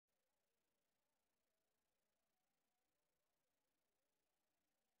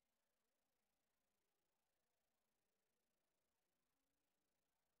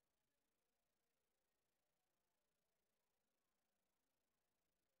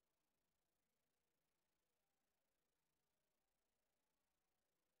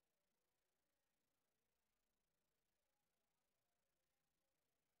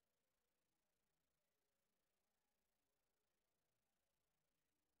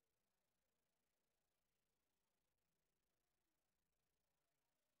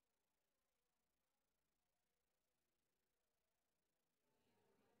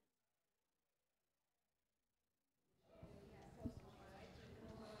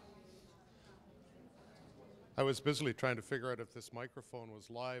I was busily trying to figure out if this microphone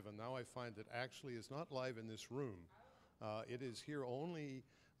was live, and now I find it actually is not live in this room. It is here only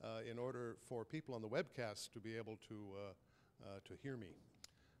in order for people on the webcast to be able to hear me.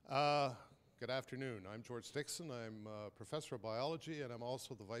 Good afternoon. I'm George Dixon. I'm a professor of biology, and I'm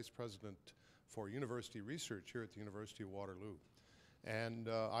also the vice president for university research here at the University of Waterloo. And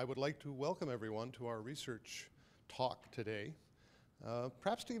I would like to welcome everyone to our research talk today.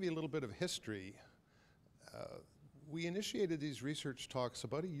 Perhaps to give you a little bit of history, we initiated these research talks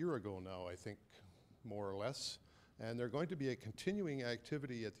about a year ago now, I think, more or less, and they're going to be a continuing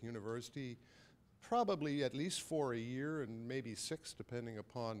activity at the university, probably at least for a year and maybe 6, depending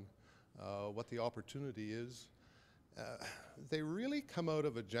upon what the opportunity is. They really come out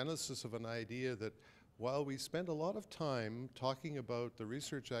of a genesis of an idea that while we spend a lot of time talking about the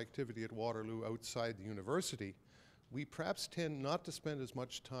research activity at Waterloo outside the university, we perhaps tend not to spend as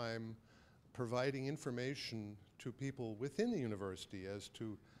much time providing information to people within the university as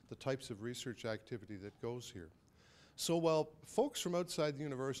to the types of research activity that goes here. So while folks from outside the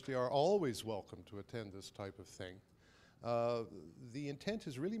university are always welcome to attend this type of thing, the intent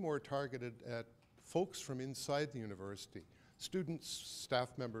is really more targeted at folks from inside the university, students, staff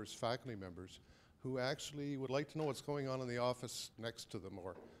members, faculty members, who actually would like to know what's going on in the office next to them,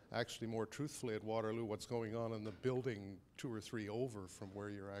 or actually more truthfully at Waterloo, what's going on in the building 2 or 3 over from where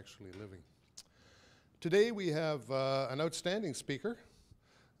you're actually living. Today we have an outstanding speaker,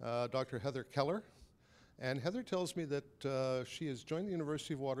 Dr. Heather Keller. And Heather tells me that she has joined the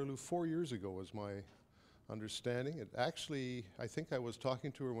University of Waterloo 4 years ago, is my understanding. It actually, I think I was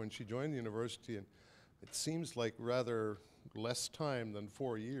talking to her when she joined the university, and it seems like rather less time than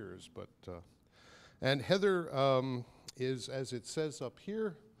 4 years. And Heather is, as it says up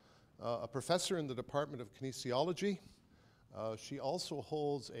here, a professor in the Department of Kinesiology. She also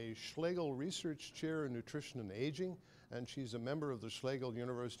holds a Schlegel Research Chair in Nutrition and Aging, and she's a member of the Schlegel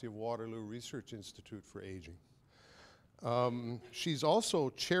University of Waterloo Research Institute for Aging. She's also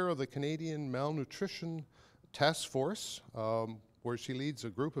chair of the Canadian Malnutrition Task Force, where she leads a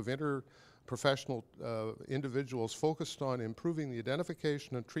group of interprofessional individuals focused on improving the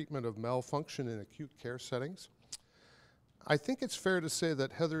identification and treatment of malfunction in acute care settings. I think it's fair to say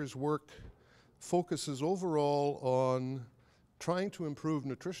that Heather's work focuses overall on trying to improve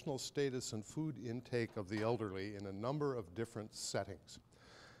nutritional status and food intake of the elderly in a number of different settings.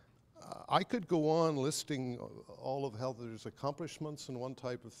 I could go on listing all of Heather's accomplishments in one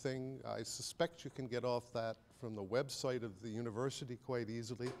type of thing. I suspect you can get off that from the website of the university quite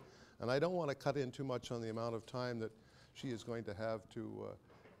easily, and I don't want to cut in too much on the amount of time that she is going to have to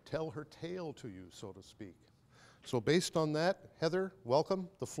tell her tale to you, so to speak. So based on that, Heather, welcome.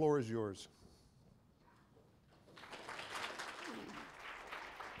 The floor is yours.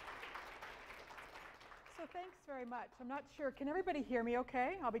 Thanks very much. I'm not sure, can everybody hear me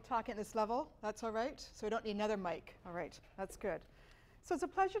okay? I'll be talking at this level. That's all right? So we don't need another mic. All right, that's good. So it's a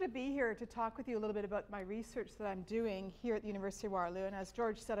pleasure to be here to talk with you a little bit about my research that I'm doing here at the University of Waterloo. And as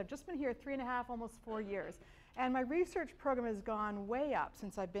George said, I've just been here 3.5, almost 4 years. And my research program has gone way up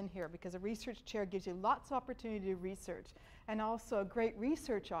since I've been here, because a research chair gives you lots of opportunity to do research, and also a great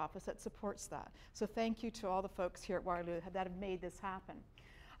research office that supports that. So thank you to all the folks here at Waterloo that have made this happen.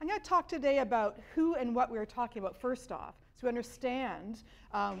 I'm going to talk today about who and what we were talking about first off, so we understand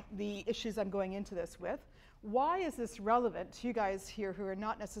the issues I'm going into this with. Why is this relevant to you guys here who are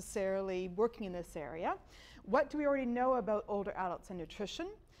not necessarily working in this area? What do we already know about older adults and nutrition?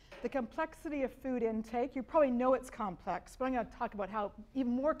 The complexity of food intake. You probably know it's complex, but I'm going to talk about how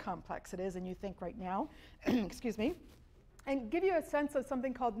even more complex it is than you think right now. Excuse me. And give you a sense of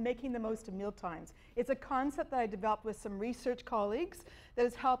something called making the most of mealtimes. It's a concept that I developed with some research colleagues that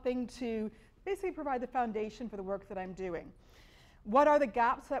is helping to basically provide the foundation for the work that I'm doing. What are the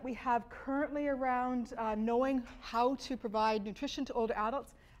gaps that we have currently around knowing how to provide nutrition to older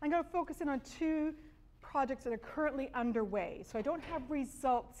adults? I'm going to focus in on 2 projects that are currently underway. So I don't have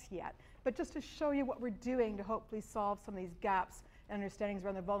results yet, but just to show you what we're doing to hopefully solve some of these gaps and understandings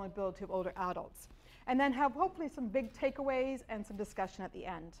around the vulnerability of older adults. And then have hopefully some big takeaways and some discussion at the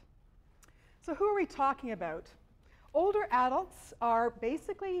end. So who are we talking about? Older adults are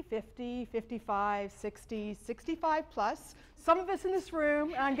basically 50, 55, 60, 65 plus. Some of us in this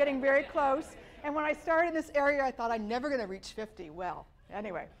room, I'm getting very close. And when I started in this area, I thought I'm never going to reach 50. Well,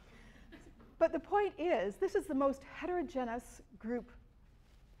 anyway. But the point is, this is the most heterogeneous group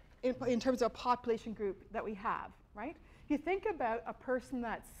in terms of a population group that we have, right? You think about a person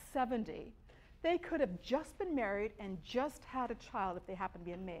that's 70, they could have just been married and just had a child if they happen to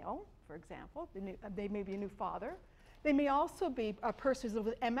be a male, for example. They may be a new father. They may also be a person who's lived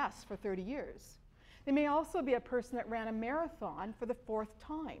with MS for 30 years. They may also be a person that ran a marathon for the 4th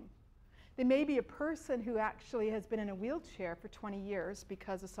time. They may be a person who actually has been in a wheelchair for 20 years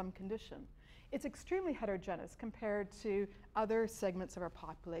because of some condition. It's extremely heterogeneous compared to other segments of our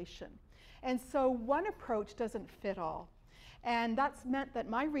population. And so one approach doesn't fit all. And that's meant that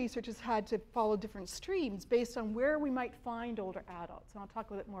my research has had to follow different streams based on where we might find older adults. And I'll talk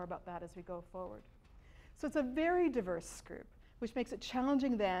a little bit more about that as we go forward. So it's a very diverse group, which makes it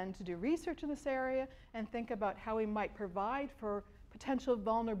challenging then to do research in this area and think about how we might provide for potential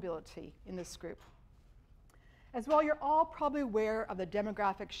vulnerability in this group. As well, you're all probably aware of the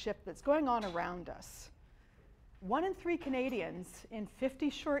demographic shift that's going on around us. 1 in 3 Canadians in 50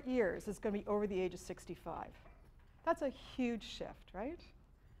 short years is going to be over the age of 65. That's a huge shift, right?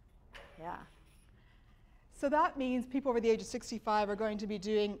 Yeah. So that means people over the age of 65 are going to be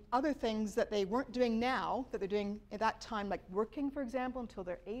doing other things that they weren't doing now, that they're doing at that time, like working, for example, until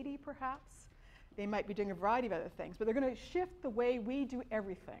they're 80 perhaps. They might be doing a variety of other things, but they're going to shift the way we do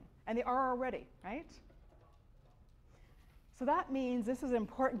everything, and they are already, right? So that means this is an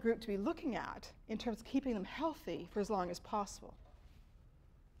important group to be looking at in terms of keeping them healthy for as long as possible.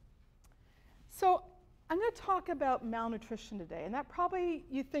 So I'm going to talk about malnutrition today, and that probably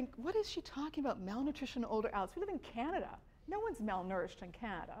you think, what is she talking about, malnutrition in older adults? We live in Canada. No one's malnourished in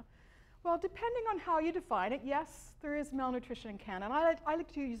Canada. Well, depending on how you define it, yes, there is malnutrition in Canada. And I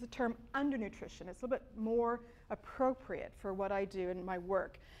like to use the term undernutrition. It's a little bit more appropriate for what I do in my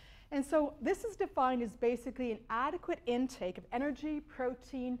work. And so this is defined as basically an adequate intake of energy,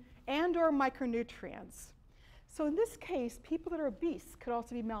 protein, and or micronutrients. So in this case, people that are obese could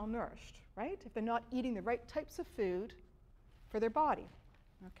also be malnourished, right? If they're not eating the right types of food for their body,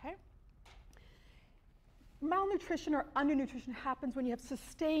 okay? Malnutrition or undernutrition happens when you have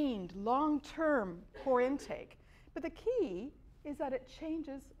sustained, long-term poor intake. But the key is that it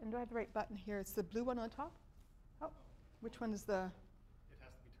changes, and do I have the right button here? It's the blue one on top? Oh, which one is the? It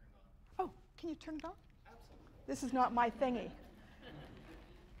has to be turned on. Oh, can you turn it on? Absolutely. This is not my thingy.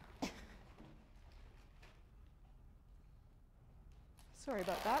 Sorry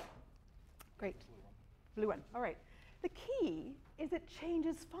about that. Great. Blue one. All right. The key is it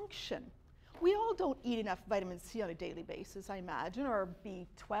changes function. We all don't eat enough vitamin C on a daily basis, I imagine, or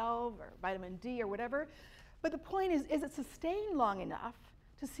B12 or vitamin D or whatever. But the point is it sustained long enough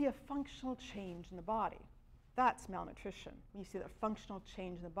to see a functional change in the body? That's malnutrition, when you see that functional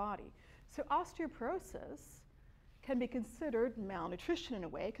change in the body. So osteoporosis can be considered malnutrition in a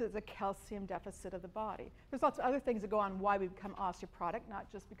way because it's a calcium deficit of the body. There's lots of other things that go on why we become osteoporotic,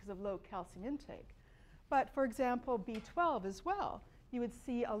 not just because of low calcium intake. But for example, B12 as well. You would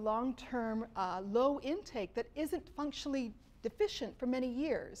see a long-term low intake that isn't functionally deficient for many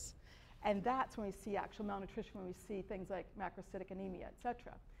years. And that's when we see actual malnutrition, when we see things like macrocytic anemia, et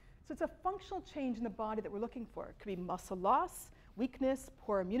cetera. So it's a functional change in the body that we're looking for. It could be muscle loss, weakness,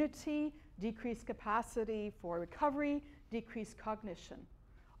 poor immunity, decreased capacity for recovery, decreased cognition.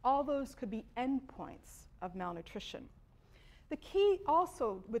 All those could be endpoints of malnutrition. The key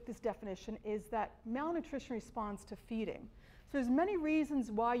also with this definition is that malnutrition responds to feeding. So there's many reasons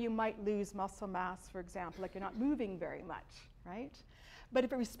why you might lose muscle mass, for example, like you're not moving very much, right? But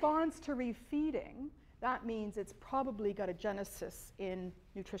if it responds to refeeding, that means it's probably got a genesis in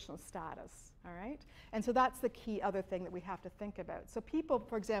nutritional status, all right? And so that's the key other thing that we have to think about. So people,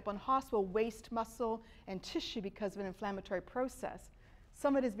 for example, in hospital waste muscle and tissue because of an inflammatory process.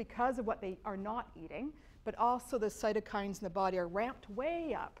 Some of it is because of what they are not eating, but also the cytokines in the body are ramped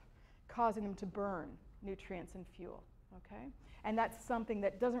way up, causing them to burn nutrients and fuel, okay? And that's something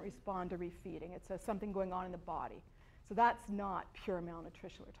that doesn't respond to refeeding. It's something going on in the body. So that's not pure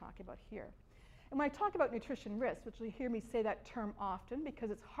malnutrition we're talking about here. And when I talk about nutrition risk, which you'll hear me say that term often because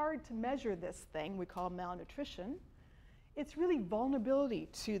it's hard to measure this thing we call malnutrition, it's really vulnerability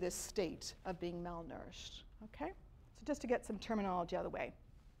to this state of being malnourished, okay? So just to get some terminology out of the way.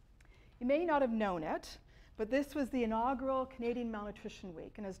 You may not have known it, but this was the inaugural Canadian Malnutrition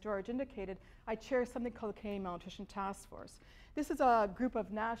Week, and as George indicated, I chair something called the Canadian Malnutrition Task Force. This is a group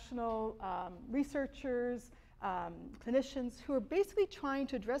of national researchers, clinicians who are basically trying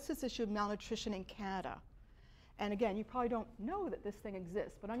to address this issue of malnutrition in Canada. And again, you probably don't know that this thing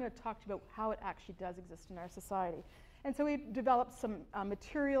exists, but I'm going to talk to you about how it actually does exist in our society. And so we've developed some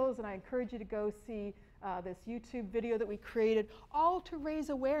materials, and I encourage you to go see this YouTube video that we created, all to raise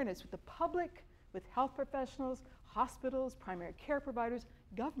awareness with the public, with health professionals, hospitals, primary care providers,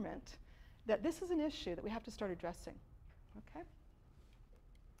 government, that this is an issue that we have to start addressing, okay?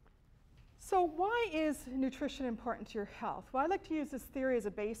 So why is nutrition important to your health? Well, I like to use this theory as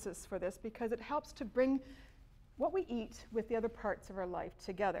a basis for this because it helps to bring what we eat with the other parts of our life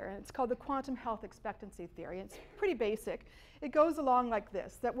together. And it's called the quantum health expectancy theory. And it's pretty basic. It goes along like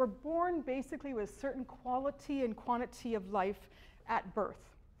this, that we're born basically with a certain quality and quantity of life at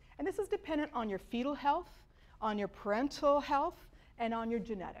birth. And this is dependent on your fetal health, on your parental health, and on your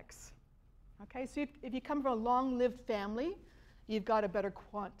genetics. Okay, so if you come from a long-lived family, you've got a better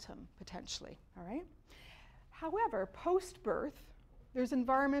quantum, potentially, all right? However, post-birth, there's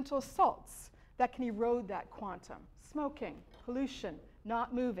environmental assaults that can erode that quantum. Smoking, pollution,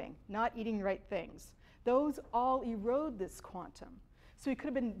 not moving, not eating the right things. Those all erode this quantum. So we could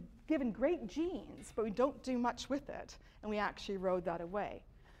have been given great genes, but we don't do much with it, and we actually erode that away.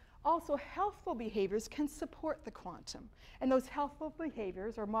 Also, healthful behaviors can support the quantum. And those healthful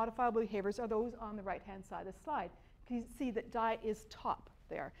behaviors or modifiable behaviors are those on the right-hand side of the slide. You can see that diet is top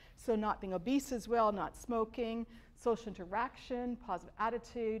there. So not being obese as well, not smoking, social interaction, positive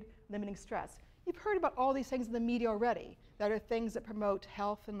attitude, limiting stress. You've heard about all these things in the media already that are things that promote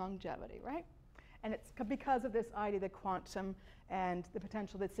health and longevity, right? And it's because of this idea of the quantum and the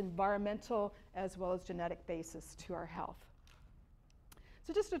potential that's environmental as well as genetic basis to our health.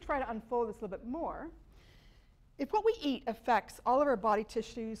 So just to try to unfold this a little bit more, if what we eat affects all of our body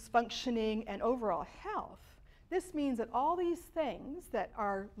tissues, functioning, and overall health, this means that all these things that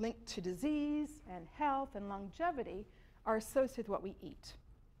are linked to disease and health and longevity are associated with what we eat.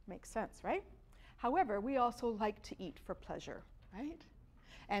 Makes sense, right? However, we also like to eat for pleasure, right?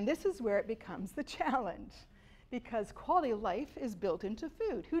 And this is where it becomes the challenge, because quality of life is built into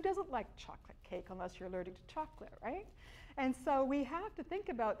food. Who doesn't like chocolate cake unless you're allergic to chocolate, right? And so we have to think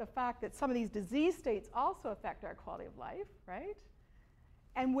about the fact that some of these disease states also affect our quality of life, right?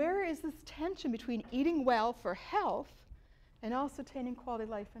 And where is this tension between eating well for health and also attaining quality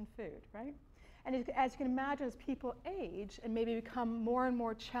life and food, right? And as you can imagine, as people age and maybe become more and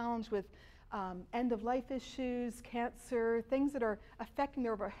more challenged with end-of-life issues, cancer, things that are affecting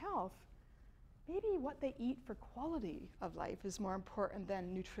their overall health, maybe what they eat for quality of life is more important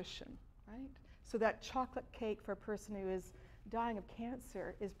than nutrition, right? So that chocolate cake for a person who is dying of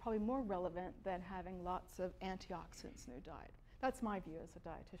cancer is probably more relevant than having lots of antioxidants in their diet. That's my view as a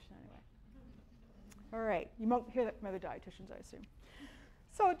dietitian anyway. All right, you won't hear that from other dietitians, I assume.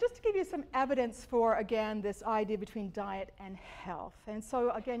 So just to give you some evidence for, again, this idea between diet and health. And so,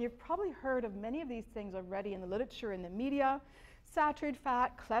 again, you've probably heard of many of these things already in the literature, in the media. Saturated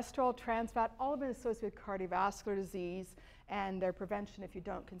fat, cholesterol, trans fat, all of it associated with cardiovascular disease and their prevention if you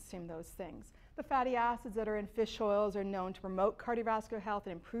don't consume those things. The fatty acids that are in fish oils are known to promote cardiovascular health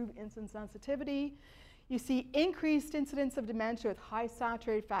and improve insulin sensitivity. You see increased incidence of dementia with high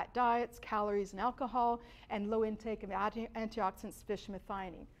saturated fat diets, calories, and alcohol, and low intake of antioxidants, fish, and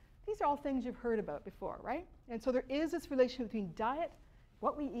methionine. These are all things you've heard about before, right? And so there is this relation between diet,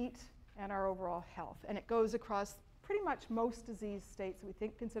 what we eat, and our overall health. And it goes across pretty much most disease states that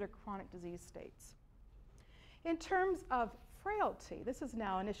we consider chronic disease states. In terms of frailty, this is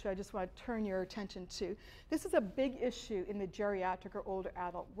now an issue I just want to turn your attention to. This is a big issue in the geriatric or older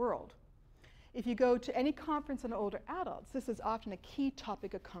adult world. If you go to any conference on older adults, this is often a key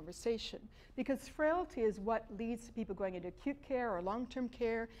topic of conversation because frailty is what leads to people going into acute care or long-term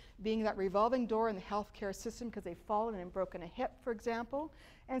care, being that revolving door in the healthcare system because they've fallen and broken a hip, for example.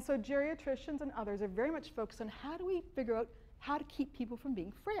 And so geriatricians and others are very much focused on how do we figure out how to keep people from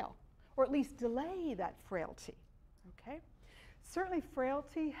being frail, or at least delay that frailty, okay? Certainly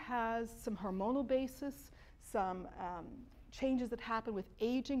frailty has some hormonal basis, some changes that happen with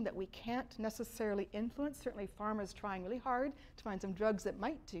aging that we can't necessarily influence. Certainly pharma is trying really hard to find some drugs that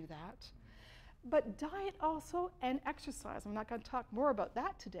might do that. But diet also and exercise, I'm not going to talk more about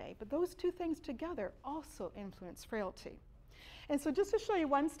that today, but those two things together also influence frailty. And so just to show you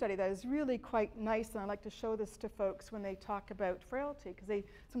one study that is really quite nice, and I like to show this to folks when they talk about frailty, because they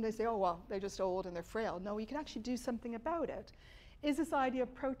sometimes say, oh, well, they're just old and they're frail. No, you can actually do something about it, is this idea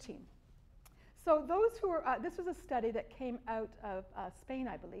of protein. So those who are, this was a study that came out of Spain,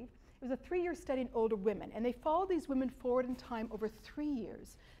 I believe. It was a 3-year study in older women, and they followed these women forward in time over 3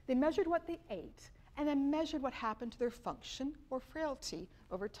 years. They measured what they ate, and then measured what happened to their function or frailty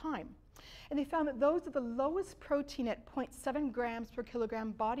over time. And they found that those with the lowest protein at 0.7 grams per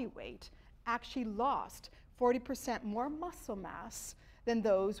kilogram body weight actually lost 40% more muscle mass than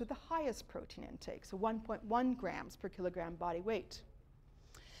those with the highest protein intake, so 1.1 grams per kilogram body weight.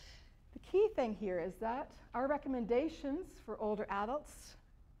 The key thing here is that our recommendations for older adults,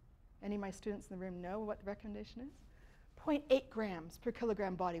 any of my students in the room know what the recommendation is? 0.8 grams per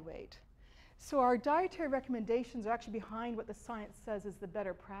kilogram body weight. So our dietary recommendations are actually behind what the science says is the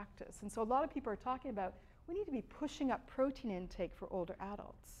better practice. And so a lot of people are talking about we need to be pushing up protein intake for older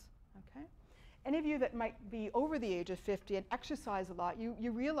adults, okay? Any of you that might be over the age of 50 and exercise a lot,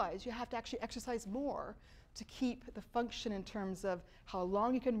 you realize you have to actually exercise more to keep the function in terms of how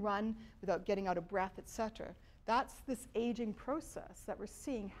long you can run without getting out of breath, etc. That's this aging process that we're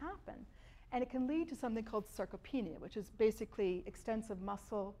seeing happen. And it can lead to something called sarcopenia, which is basically extensive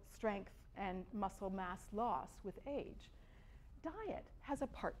muscle strength and muscle mass loss with age. Diet has a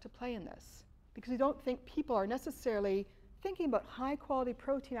part to play in this because we don't think people are necessarily thinking about high quality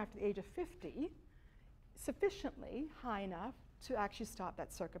protein after the age of 50 sufficiently high enough to actually stop that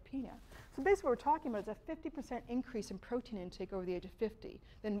sarcopenia. So basically what we're talking about is a 50% increase in protein intake over the age of 50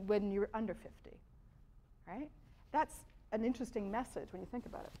 than when you're under 50, right? That's an interesting message when you think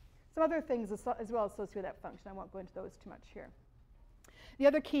about it. Some other things as well associated with that function. I won't go into those too much here. The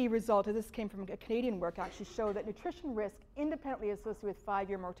other key result, and this came from a Canadian work, actually showed that nutrition risk independently associated with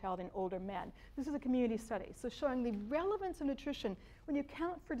 5-year mortality in older men. This is a community study, so showing the relevance of nutrition when you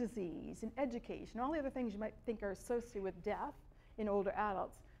account for disease and education, all the other things you might think are associated with death in older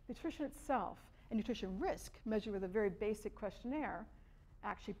adults. Nutrition itself and nutrition risk, measured with a very basic questionnaire,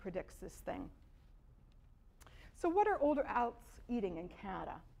 actually predicts this thing. So what are older adults eating in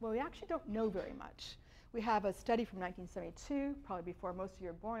Canada? Well, we actually don't know very much. We have a study from 1972, probably before most of you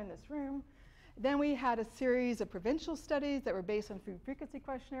were born in this room. Then we had a series of provincial studies that were based on food frequency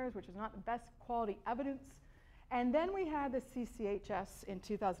questionnaires, which is not the best quality evidence. And then we had the CCHS in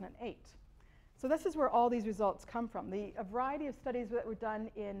 2008. So this is where all these results come from. A variety of studies that were done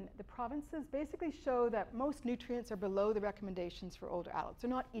in the provinces basically show that most nutrients are below the recommendations for older adults. They're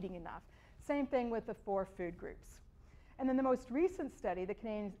not eating enough. Same thing with the 4 food groups. And then the most recent study, the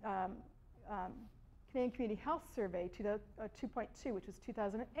Canadian Community Health Survey 2.2, which was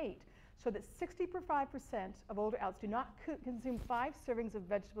 2008, showed that 65% of older adults do not consume 5 servings of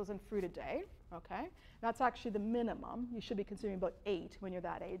vegetables and fruit a day. Okay, that's actually the minimum. You should be consuming about 8 when you're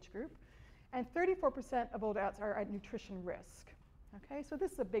that age group. And 34% of older adults are at nutrition risk. Okay, so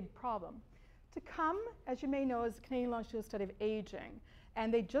this is a big problem. To come, as you may know, is Canadian Longitudinal Study of Aging,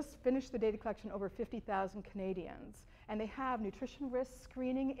 and they just finished the data collection over 50,000 Canadians, and they have nutrition risk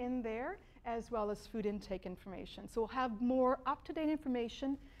screening in there, as well as food intake information. So we'll have more up-to-date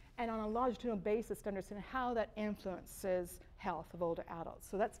information and on a longitudinal basis to understand how that influences health of older adults.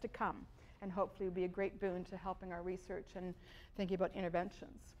 So that's to come, and hopefully will be a great boon to helping our research and thinking about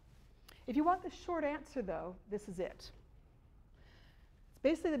interventions. If you want the short answer, though, this is it. It's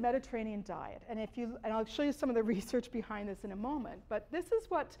basically the Mediterranean diet, and I'll show you some of the research behind this in a moment, but this is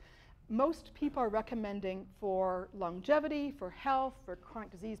what most people are recommending for longevity, for health, for chronic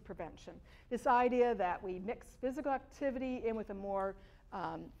disease prevention. This idea that we mix physical activity in with a more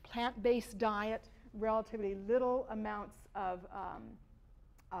plant-based diet, relatively little amounts of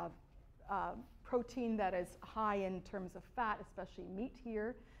protein that is high in terms of fat, especially meat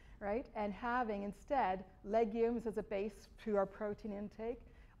here, right? And having instead legumes as a base to our protein intake,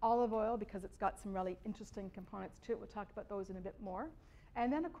 olive oil because it's got some really interesting components to it. We'll talk about those in a bit more.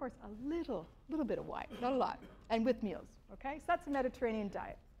 And then, of course, a little bit of wine, not a lot, and with meals, okay? So that's a Mediterranean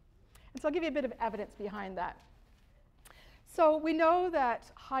diet. And so I'll give you a bit of evidence behind that. So we know that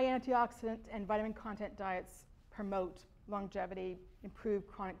high antioxidant and vitamin content diets promote longevity, improve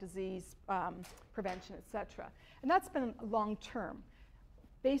chronic disease prevention, et cetera. And that's been long term.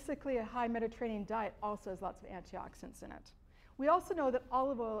 Basically, a high Mediterranean diet also has lots of antioxidants in it. We also know that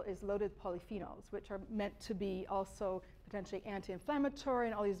olive oil is loaded with polyphenols, which are meant to be also potentially anti-inflammatory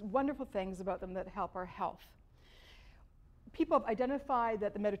and all these wonderful things about them that help our health. People have identified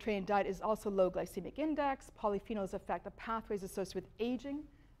that the Mediterranean diet is also low glycemic index. Polyphenols affect the pathways associated with aging.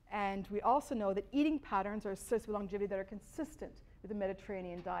 And we also know that eating patterns are associated with longevity that are consistent with the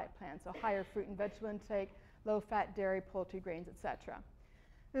Mediterranean diet plan. So higher fruit and vegetable intake, low-fat dairy, poultry, grains, etc.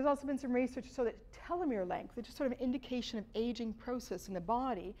 There's also been some research to show that telomere length, which is sort of an indication of aging process in the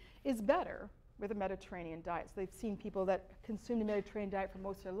body, is better with a Mediterranean diet. So they've seen people that consume the Mediterranean diet for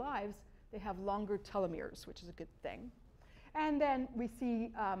most of their lives, they have longer telomeres, which is a good thing. And then we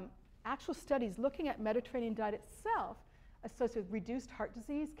see actual studies looking at Mediterranean diet itself associated with reduced heart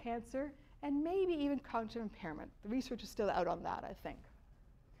disease, cancer, and maybe even cognitive impairment. The research is still out on that, I think.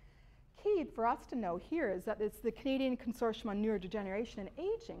 Key for us to know here is that it's the Canadian Consortium on Neurodegeneration and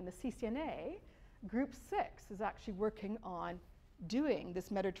Aging, the CCNA, Group 6 is actually working on doing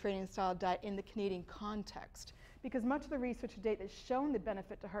this Mediterranean-style diet in the Canadian context, because much of the research to date that's shown the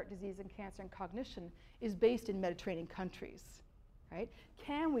benefit to heart disease and cancer and cognition is based in Mediterranean countries, right?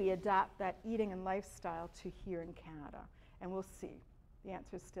 Can we adapt that eating and lifestyle to here in Canada? And we'll see. The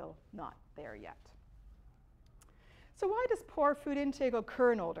answer is still not there yet. So why does poor food intake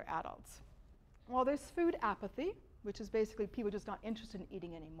occur in older adults? Well, there's food apathy, which is basically people just not interested in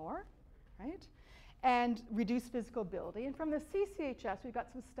eating anymore, right? And reduced physical ability. And from the CCHS, we've got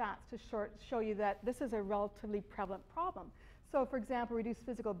some stats to show you that this is a relatively prevalent problem. So for example, reduced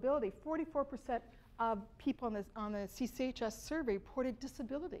physical ability, 44% of people on the CCHS survey reported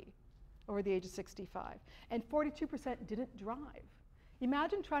disability over the age of 65. And 42% didn't drive.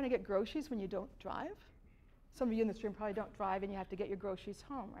 Imagine trying to get groceries when you don't drive. Some of you in this room probably don't drive and you have to get your groceries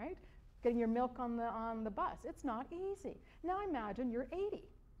home, right? Getting your milk on the bus. It's not easy. Now imagine you're 80.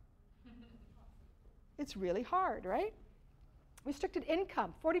 It's really hard, right? Restricted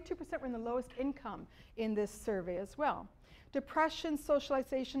income. 42% were in the lowest income in this survey as well. Depression,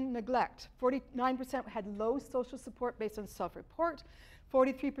 socialization, neglect. 49% had low social support based on self-report.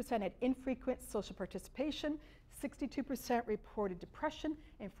 43% had infrequent social participation. 62% reported depression,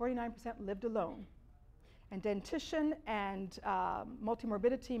 and 49% lived alone. And dentition and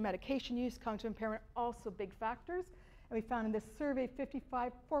multimorbidity, medication use, cognitive impairment, also big factors. And we found in this survey,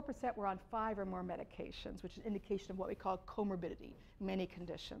 4% were on 5 or more medications, which is an indication of what we call comorbidity, many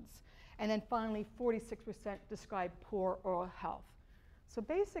conditions. And then finally, 46% described poor oral health. So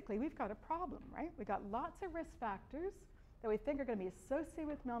basically, we've got a problem, right? We've got lots of risk factors that we think are going to be associated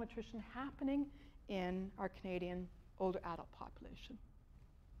with malnutrition happening in our Canadian older adult population.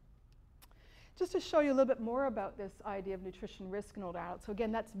 Just to show you a little bit more about this idea of nutrition risk in older adults. So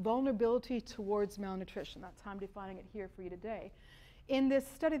again, that's vulnerability towards malnutrition. That's how I'm defining it here for you today. In this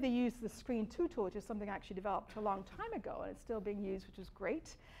study, they used the Screen 2 tool, which is something I actually developed a long time ago, and it's still being used, which is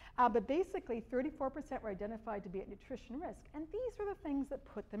great. But basically, 34% were identified to be at nutrition risk, and these are the things that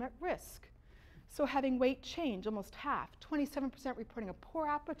put them at risk. So having weight change, almost half, 27% reporting a poor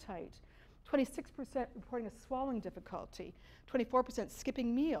appetite, 26% reporting a swallowing difficulty, 24%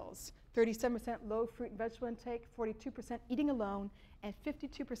 skipping meals, 37% low fruit and vegetable intake, 42% eating alone, and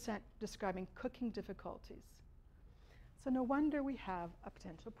 52% describing cooking difficulties. So no wonder we have a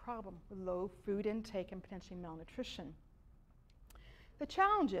potential problem with low food intake and potentially malnutrition. The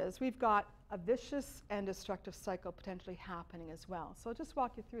challenge is we've got a vicious and destructive cycle potentially happening as well. So I'll just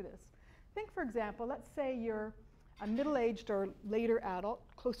walk you through this. Think, for example, let's say you're a middle-aged or later adult,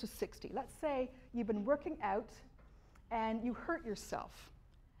 close to 60. Let's say you've been working out and you hurt yourself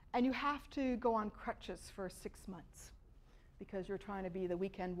and you have to go on crutches for 6 months because you're trying to be the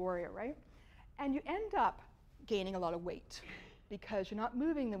weekend warrior, right? And you end up gaining a lot of weight because you're not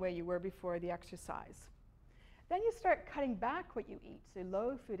moving the way you were before the exercise. Then you start cutting back what you eat, so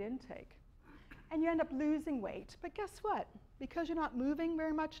low food intake, and you end up losing weight. But guess what? Because you're not moving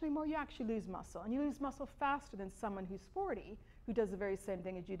very much anymore, you actually lose muscle. And you lose muscle faster than someone who's 40, who does the very same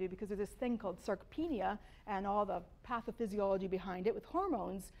thing as you do, because there's this thing called sarcopenia and all the pathophysiology behind it with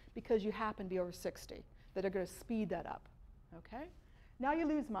hormones, because you happen to be over 60, that are going to speed that up, okay? Now you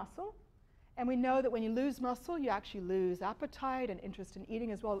lose muscle, and we know that when you lose muscle, you actually lose appetite and interest in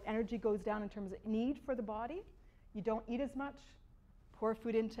eating as well. Energy goes down in terms of need for the body. You don't eat as much, poor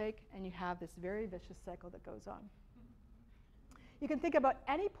food intake, and you have this very vicious cycle that goes on. You can think about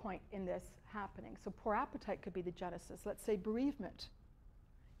any point in this happening. So poor appetite could be the genesis. Let's say bereavement.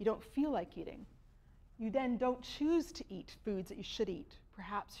 You don't feel like eating. You then don't choose to eat foods that you should eat.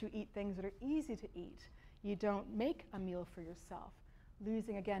 Perhaps you eat things that are easy to eat. You don't make a meal for yourself.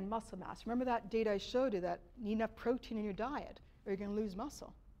 Losing, again, muscle mass. Remember that data I showed you, that you need enough protein in your diet or you're going to lose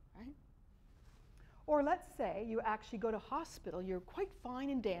muscle, right? Or let's say you actually go to hospital. You're quite fine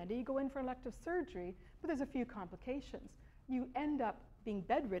and dandy. You go in for elective surgery, but there's a few complications. You end up being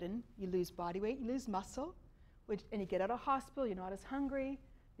bedridden, you lose body weight, you lose muscle, and you get out of hospital, you're not as hungry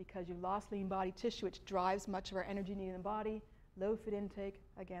because you've lost lean body tissue, which drives much of our energy need in the body, low food intake,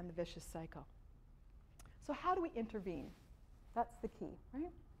 again, the vicious cycle. So how do we intervene? That's the key, right?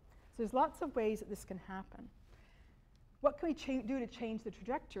 So there's lots of ways that this can happen. What can we do to change the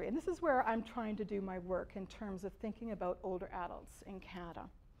trajectory? And this is where I'm trying to do my work in terms of thinking about older adults in Canada.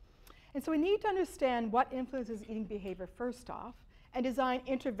 And so we need to understand what influences eating behavior first off, and design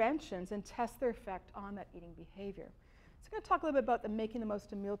interventions and test their effect on that eating behavior. So I'm going to talk a little bit about the making the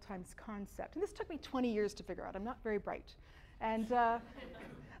most of mealtimes concept. And this took me 20 years to figure out. I'm not very bright. And I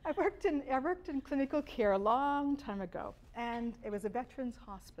worked in clinical care a long time ago, and it was a veterans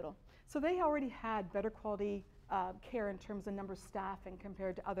hospital. So they already had better quality care in terms of number of staffing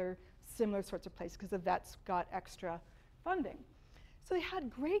compared to other similar sorts of places because the vets got extra funding. So they had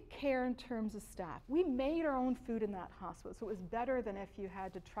great care in terms of staff. We made our own food in that hospital, so it was better than if you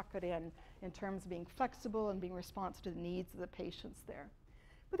had to truck it in terms of being flexible and being responsive to the needs of the patients there.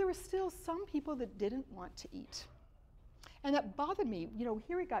 But there were still some people that didn't want to eat. And that bothered me. You know,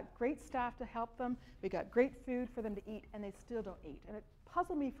 here we got great staff to help them, we got great food for them to eat, and they still don't eat. And it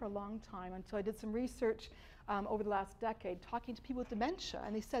puzzled me for a long time until I did some research over the last decade, talking to people with dementia,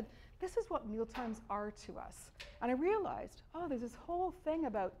 and they said this is what mealtimes are to us. And I realized, oh, there's this whole thing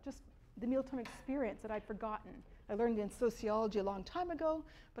about just the mealtime experience that I'd forgotten. I learned in sociology a long time ago,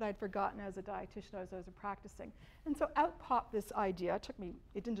 but I'd forgotten as a dietitian as I was practicing. And so out popped this idea.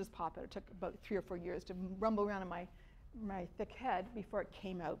 It didn't just pop out, it took about 3 or 4 years to rumble around in my thick head before it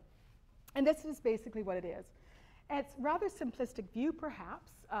came out. And this is basically what it is. It's a rather simplistic view,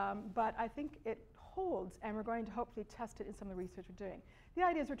 perhaps, but I think it holds, and we're going to hopefully test it in some of the research we're doing. The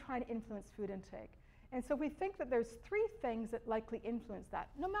idea is we're trying to influence food intake. And so we think that there's 3 things that likely influence that,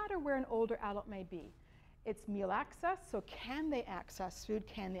 no matter where an older adult may be. It's meal access, so can they access food?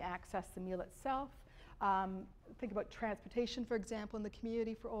 Can they access the meal itself? Think about transportation, for example, in the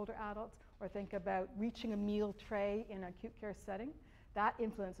community for older adults, or think about reaching a meal tray in an acute care setting. That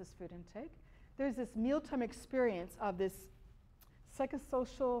influences food intake. There's this mealtime experience of this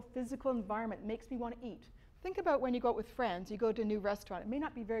psychosocial, physical environment that makes me want to eat. Think about when you go out with friends, you go to a new restaurant. It may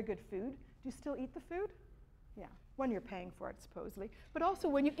not be very good food. Do you still eat the food? Yeah, when you're paying for it, supposedly. But also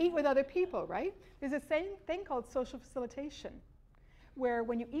when you eat with other people, right? There's a same thing called social facilitation, where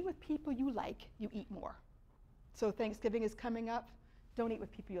when you eat with people you like, you eat more. So Thanksgiving is coming up. Don't eat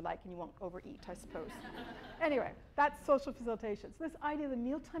with people you like and you won't overeat, I suppose. Anyway, that's social facilitation. So this idea of the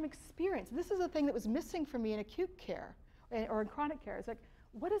mealtime experience, this is a thing that was missing for me in acute care or in chronic care. It's like,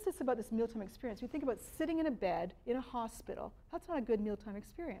 what is this about this mealtime experience? You think about sitting in a bed in a hospital. That's not a good mealtime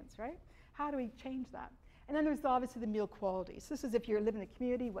experience, right? How do we change that? And then there's obviously the meal quality. So this is if you live in a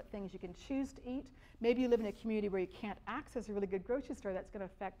community, what things you can choose to eat. Maybe you live in a community where you can't access a really good grocery store. That's going to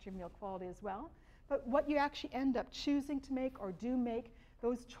affect your meal quality as well. But what you actually end up choosing to make or do make,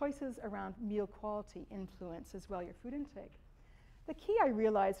 those choices around meal quality influence as well your food intake. The key I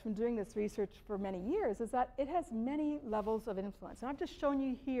realized from doing this research for many years is that it has many levels of influence. And I've just shown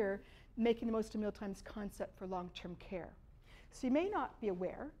you here making the most of mealtimes concept for long-term care. So you may not be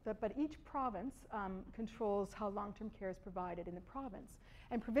aware that, but each province controls how long-term care is provided in the province.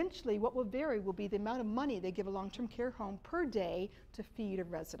 And provincially, what will vary will be the amount of money they give a long-term care home per day to feed a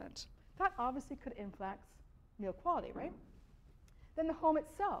resident. That obviously could influence meal quality, right? Then the home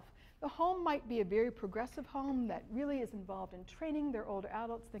itself. The home might be a very progressive home that really is involved in training their older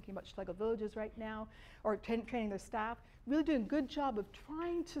adults, thinking about Schlegel Villages right now, or training their staff, really doing a good job of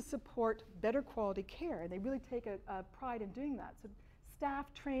trying to support better quality care. And they really take a pride in doing that. So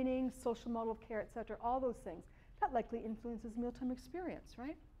staff training, social model of care, et cetera, all those things. That likely influences mealtime experience,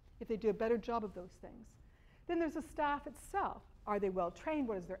 right? If they do a better job of those things. Then there's the staff itself. Are they well trained?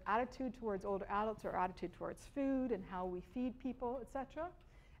 What is their attitude towards older adults or attitude towards food and how we feed people, et cetera?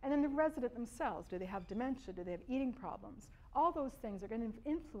 And then the resident themselves. Do they have dementia? Do they have eating problems? All those things are going to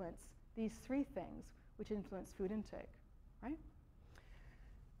influence these 3 things, which influence food intake, right?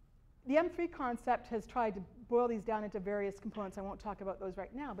 The M3 concept has tried to boil these down into various components. I won't talk about those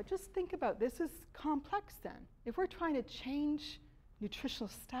right now, but just think about this is complex then. If we're trying to change nutritional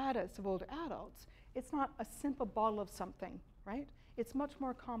status of older adults, it's not a simple bottle of something, right? It's much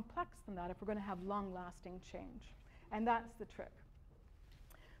more complex than that if we're going to have long-lasting change. And that's the trick.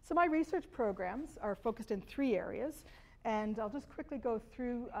 So my research programs are focused in 3 areas, and I'll just quickly go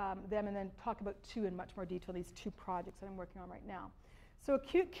through them and then talk about 2 in much more detail, these 2 projects that I'm working on right now. So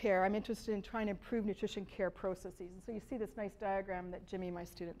acute care, I'm interested in trying to improve nutrition care processes. And so you see this nice diagram that Jimmy, my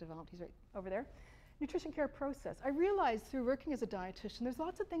student, developed. He's right over there. Nutrition care process. I realized through working as a dietitian, there's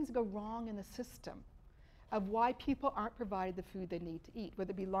lots of things that go wrong in the system of why people aren't provided the food they need to eat,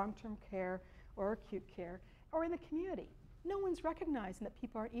 whether it be long-term care or acute care or in the community. No one's recognizing that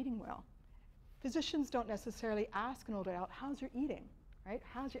people aren't eating well. Physicians don't necessarily ask an older adult, how's your eating, right?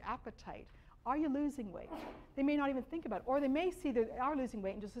 How's your appetite? Are you losing weight? They may not even think about it. Or they may see that they are losing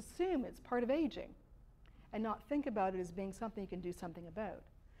weight and just assume it's part of aging and not think about it as being something you can do something about.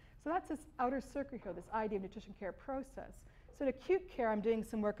 So that's this outer circle here, this idea of nutrition care process. So in acute care, I'm doing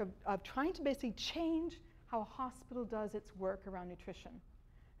some work of trying to basically change how a hospital does its work around nutrition.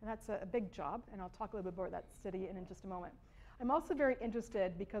 And that's a big job, and I'll talk a little bit more about that study in just a moment. I'm also very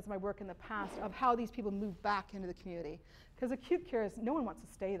interested, because of my work in the past, of how these people move back into the community. Because acute care is, no one wants to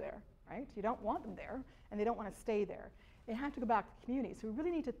stay there, right? You don't want them there, and they don't want to stay there. They have to go back to the community. So we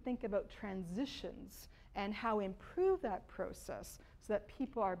really need to think about transitions and how we improve that process so that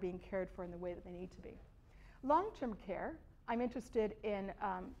people are being cared for in the way that they need to be. Long-term care, I'm interested in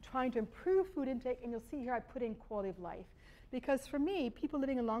trying to improve food intake, and you'll see here I put in quality of life. Because for me, people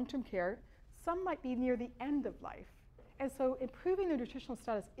living in long-term care, some might be near the end of life. And so improving their nutritional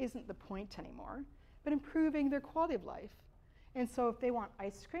status isn't the point anymore, but improving their quality of life. And so if they want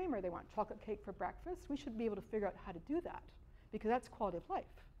ice cream or they want chocolate cake for breakfast, we should be able to figure out how to do that, because that's quality of life,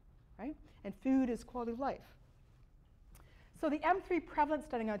 right? And food is quality of life. So the M3 prevalence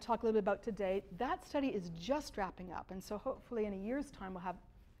study I'm going to talk a little bit about today, that study is just wrapping up. And so hopefully in a year's time we'll have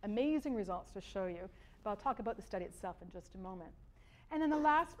amazing results to show you. But I'll talk about the study itself in just a moment. And then the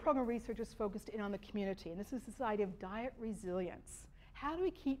last program researchers focused in on the community. And this is this idea of diet resilience. How do we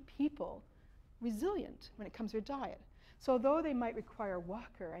keep people resilient when it comes to their diet? So although they might require a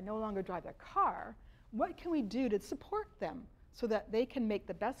walker and no longer drive their car, what can we do to support them so that they can make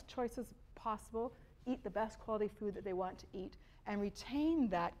the best choices possible, eat the best quality food that they want to eat, and retain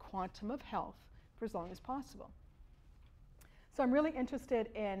that quantum of health for as long as possible? So I'm really interested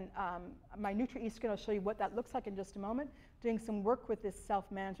in my NutriEScreen. I'll show you what that looks like in just a moment, doing some work with this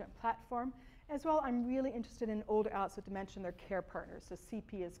self-management platform. As well, I'm really interested in older adults with dementia and their care partners, so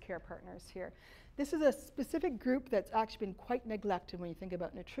CP as care partners here. This is a specific group that's actually been quite neglected when you think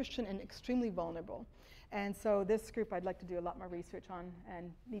about nutrition and extremely vulnerable. And so this group I'd like to do a lot more research on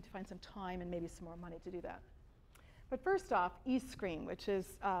and need to find some time and maybe some more money to do that. But first off, eScreen, which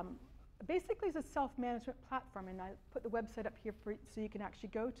is basically is a self-management platform, and I put the website up here for, so you can actually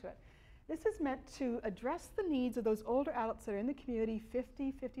go to it. This is meant to address the needs of those older adults that are in the community,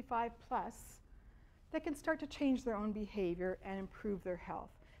 50, 55 plus, that can start to change their own behavior and improve their health.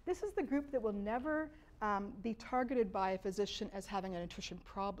 This is the group that will never be targeted by a physician as having a nutrition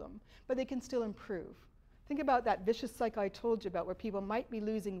problem, but they can still improve. Think about that vicious cycle I told you about, where people might be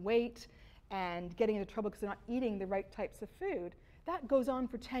losing weight and getting into trouble because they're not eating the right types of food. That goes on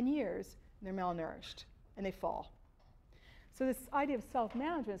for 10 years, and they're malnourished, and they fall. So this idea of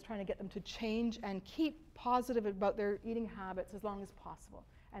self-management is trying to get them to change and keep positive about their eating habits as long as possible,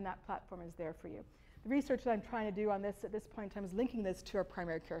 and that platform is there for you. The research that I'm trying to do on this at this point in time is linking this to our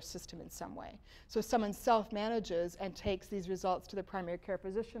primary care system in some way. So if someone self-manages and takes these results to the primary care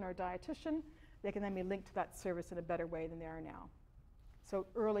physician or dietitian, they can then be linked to that service in a better way than they are now. So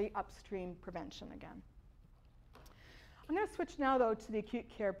early upstream prevention again. I'm going to switch now, though, to the acute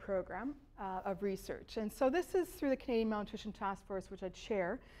care program of research. And so this is through the Canadian Malnutrition Task Force, which I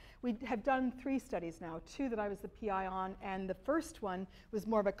chair. We have done 3 studies now, 2 that I was the PI on, and the first one was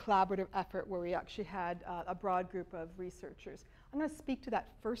more of a collaborative effort where we actually had a broad group of researchers. I'm going to speak to that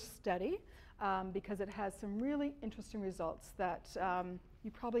first study because it has some really interesting results that you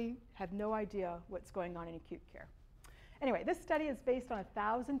probably have no idea what's going on in acute care. Anyway, this study is based on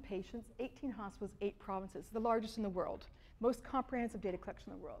 1,000 patients, 18 hospitals, 8 provinces, the largest in the world, most comprehensive data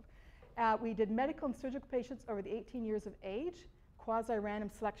collection in the world. We did medical and surgical patients over the 18 years of age,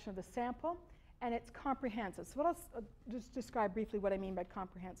 quasi-random selection of the sample, and it's comprehensive. So I'll just describe briefly what I mean by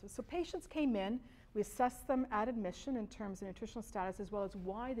comprehensive. So patients came in, we assessed them at admission in terms of nutritional status as well as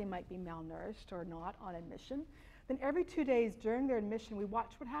why they might be malnourished or not on admission. Then every 2 days during their admission, we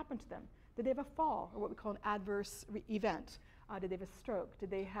watched what happened to them. Did they have a fall, or what we call an adverse event? Did they have a stroke?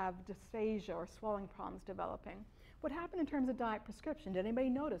 Did they have dysphagia or swallowing problems developing? What happened in terms of diet prescription? Did anybody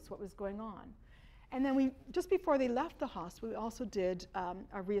notice what was going on? And then just before they left the hospital, we also did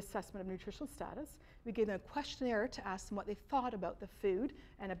a reassessment of nutritional status. We gave them a questionnaire to ask them what they thought about the food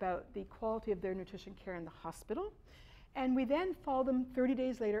and about the quality of their nutrition care in the hospital. And we then followed them 30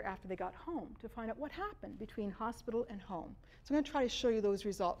 days later after they got home to find out what happened between hospital and home. So I'm going to try to show you those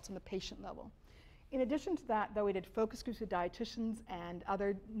results on the patient level. In addition to that, though, we did focus groups with dietitians and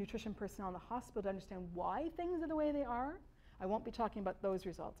other nutrition personnel in the hospital to understand why things are the way they are. I won't be talking about those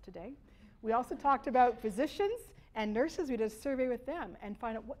results today. We also talked about physicians and nurses. We did a survey with them and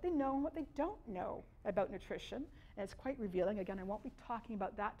find out what they know and what they don't know about nutrition. And it's quite revealing. Again, I won't be talking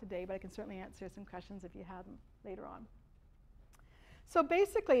about that today, but I can certainly answer some questions if you have them later on. So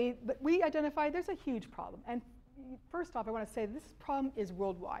basically, we identified there's a huge problem. And first off, I want to say this problem is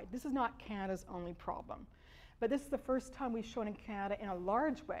worldwide. This is not Canada's only problem. But this is the first time we've shown in Canada in a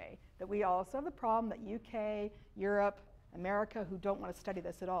large way that we also have the problem that UK, Europe, America, who don't want to study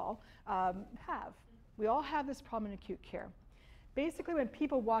this at all, have. We all have this problem in acute care. Basically, when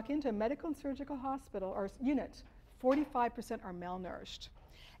people walk into a medical and surgical hospital or unit, 45% are malnourished.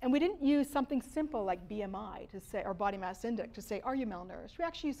 And we didn't use something simple like BMI to say, or body mass index to say, are you malnourished? We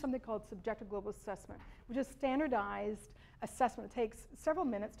actually used something called subjective global assessment, which is standardized assessment that takes several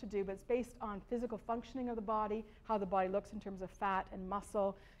minutes to do, but it's based on physical functioning of the body, how the body looks in terms of fat and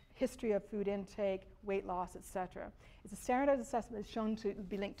muscle, history of food intake, weight loss, etc. It's a standardized assessment that's shown to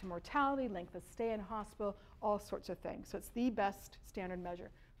be linked to mortality, length of stay in hospital, all sorts of things. So it's the best standard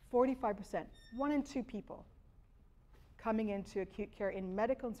measure. 45%, 1 in 2 people coming into acute care in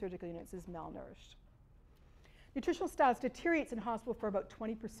medical and surgical units is malnourished. Nutritional status deteriorates in hospital for about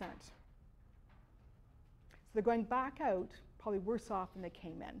 20%. So they're going back out probably worse off than they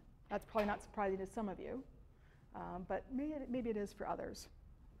came in. That's probably not surprising to some of you, but maybe it is for others.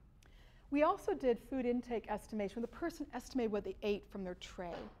 We also did food intake estimation, where the person estimated what they ate from their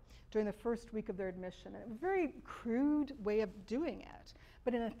tray during the first week of their admission. And it was a very crude way of doing it,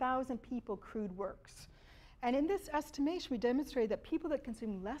 but in 1,000 people, crude works. And in this estimation, we demonstrated that people that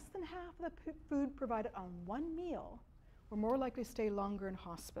consumed less than half of the food provided on one meal were more likely to stay longer in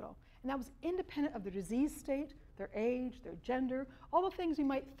hospital. And that was independent of their disease state, their age, their gender, all the things you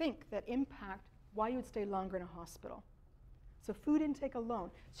might think that impact why you would stay longer in a hospital. So food intake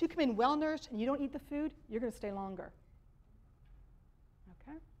alone. So you come in well-nourished and you don't eat the food, you're going to stay longer.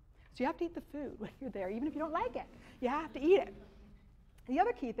 Okay? So you have to eat the food when you're there, even if you don't like it. You have to eat it. The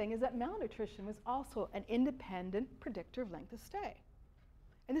other key thing is that malnutrition was also an independent predictor of length of stay.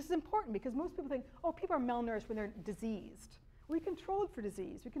 And this is important because most people think, oh, people are malnourished when they're diseased. We controlled for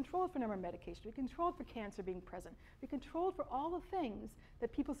disease. We controlled for number of medication. We controlled for cancer being present. We controlled for all the things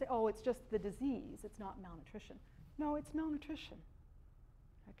that people say, oh, it's just the disease. It's not malnutrition. No, it's malnutrition.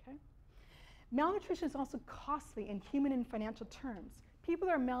 Okay? Malnutrition is also costly in human and financial terms. People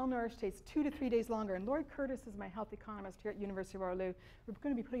that are malnourished takes 2 to 3 days longer. And Lloyd Curtis is my health economist here at University of Waterloo. We're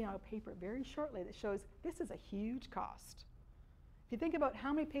going to be putting out a paper very shortly that shows this is a huge cost. If you think about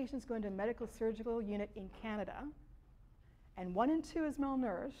how many patients go into a medical surgical unit in Canada, and 1 in 2 is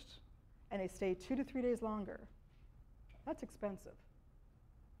malnourished, and they stay 2 to 3 days longer, that's expensive.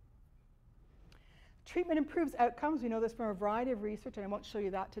 Treatment improves outcomes. We know this from a variety of research, and I won't show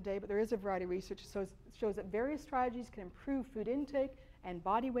you that today, but there is a variety of research that shows that various strategies can improve food intake and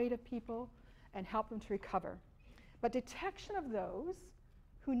body weight of people and help them to recover. But detection of those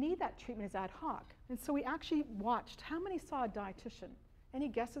who need that treatment is ad hoc. And so we actually watched how many saw a dietitian. Any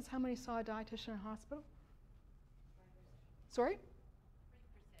guesses how many saw a dietitian in a hospital? Sorry? 3%.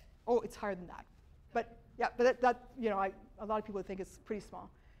 Oh, it's higher than that. But yeah, but that you know, a lot of people think it's pretty small.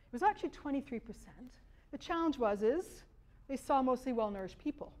 It was actually 23%. The challenge is they saw mostly well-nourished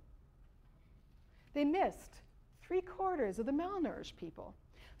people. They missed 3/4 of the malnourished people.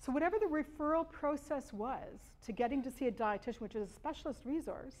 So whatever the referral process was to getting to see a dietitian, which is a specialist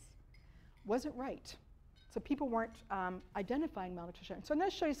resource, wasn't right. So people weren't identifying malnutrition. So I'm going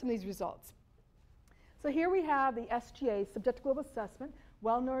to show you some of these results. So here we have the SGA, Subjective Global Assessment.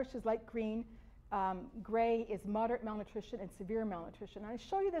 Well-nourished is light green. Gray is moderate malnutrition and severe malnutrition. And I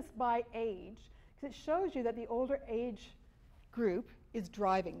show you this by age because it shows you that the older age group is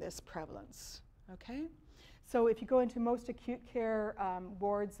driving this prevalence. Okay? So if you go into most acute care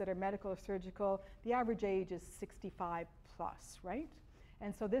wards that are medical or surgical, the average age is 65 plus, right?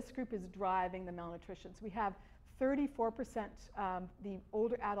 And so this group is driving the malnutrition. So we have 34% the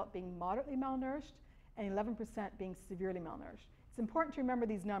older adult being moderately malnourished and 11% being severely malnourished. It's important to remember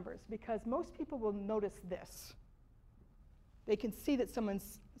these numbers because most people will notice this. They can see that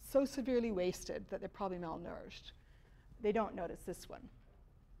someone's so severely wasted that they're probably malnourished. They don't notice this one.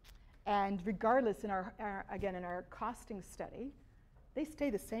 And regardless, in again, in our costing study, they stay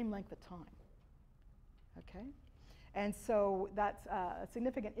the same length of time. Okay? And so that's a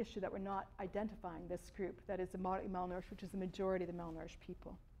significant issue that we're not identifying this group that is the moderately malnourished, which is the majority of the malnourished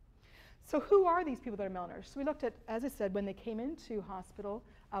people. So who are these people that are malnourished? So we looked at, as I said, when they came into hospital,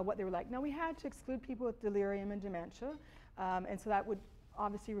 what they were like. Now we had to exclude people with delirium and dementia, and so that would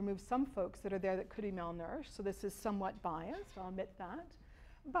obviously remove some folks that are there that could be malnourished. So this is somewhat biased, I'll admit that.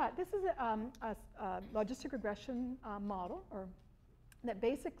 But this is a logistic regression model that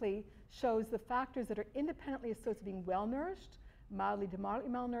basically shows the factors that are independently associated with being well-nourished, mildly to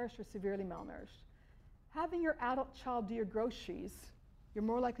moderately malnourished, or severely malnourished. Having your adult child do your groceries, you're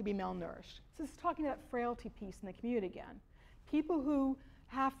more likely to be malnourished. So this is talking about frailty piece in the community again. People who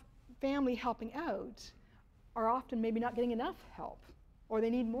have family helping out are often maybe not getting enough help, or they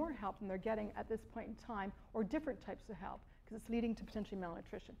need more help than they're getting at this point in time, or different types of help, because it's leading to potentially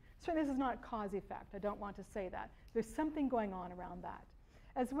malnutrition. Certainly this is not a cause-effect. I don't want to say that. There's something going on around that.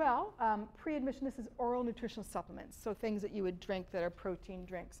 As well, pre-admission, this is oral nutritional supplements, so things that you would drink that are protein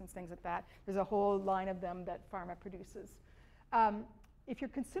drinks and things like that. There's a whole line of them that pharma produces. If you're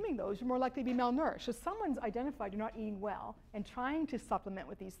consuming those, you're more likely to be malnourished. So someone's identified you're not eating well and trying to supplement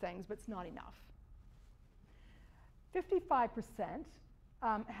with these things, but it's not enough. 55%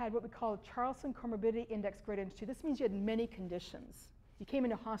 had what we call a Charlson Comorbidity Index greater than 2. This means you had many conditions. You came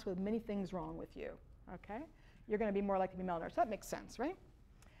into hospital with many things wrong with you, okay? You're going to be more likely to be malnourished. That makes sense, right?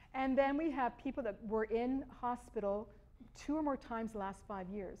 And then we have people that were in hospital 2 or more times the last 5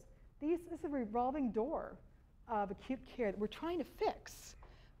 years. This is a revolving door of acute care that we're trying to fix,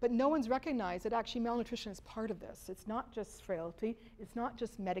 but no one's recognized that actually malnutrition is part of this. It's not just frailty, it's not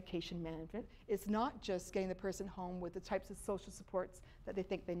just medication management, it's not just getting the person home with the types of social supports that they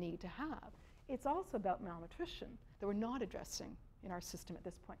think they need to have. It's also about malnutrition that we're not addressing in our system at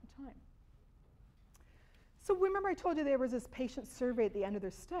this point in time. So remember I told you there was this patient survey at the end of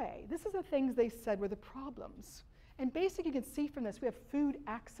their stay. This is the things they said were the problems. And basically you can see from this we have food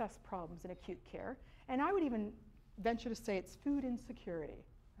access problems in acute care. And I would even venture to say it's food insecurity.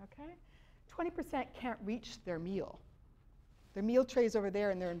 Okay? 20% can't reach their meal. Their meal tray's over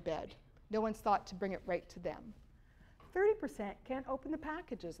there and they're in bed. No one's thought to bring it right to them. 30% can't open the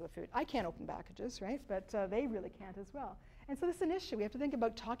packages of the food. I can't open packages, right? But they really can't as well. And so this is an issue. We have to think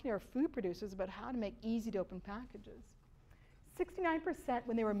about talking to our food producers about how to make easy to open packages. 69%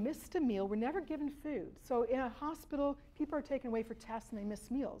 when they were missed a meal were never given food. So in a hospital, people are taken away for tests and they miss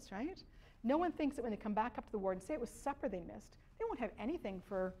meals, right? No one thinks that when they come back up to the ward and say it was supper they missed, they won't have anything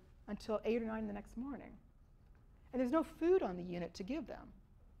for until 8 or 9 the next morning. And there's no food on the unit to give them.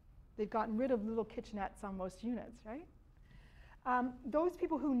 They've gotten rid of little kitchenettes on most units, right? Those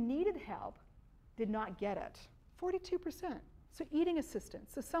people who needed help did not get it. 42%. So eating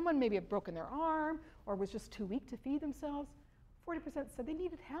assistance. So someone maybe had broken their arm or was just too weak to feed themselves. 40% said they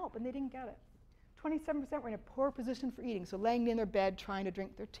needed help and they didn't get it. 27% were in a poor position for eating, so laying in their bed trying to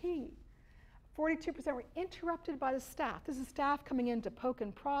drink their tea. 42% were interrupted by the staff. This is staff coming in to poke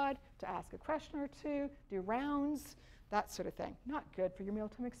and prod, to ask a question or two, do rounds, that sort of thing. Not good for your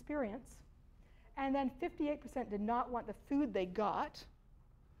mealtime experience. And then 58% did not want the food they got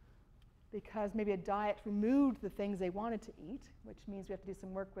because maybe a diet removed the things they wanted to eat, which means we have to do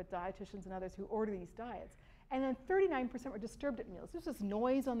some work with dietitians and others who order these diets. And then 39% were disturbed at meals. There's this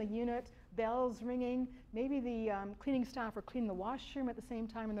noise on the unit, bells ringing, maybe the cleaning staff were cleaning the washroom at the same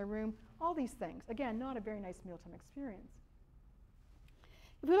time in their room, all these things. Again, not a very nice mealtime experience.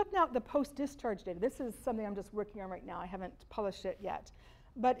 If we look now at the post-discharge data, this is something I'm just working on right now. I haven't published it yet.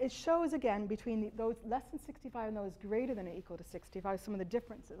 But it shows, again, between those less than 65 and those greater than or equal to 65, some of the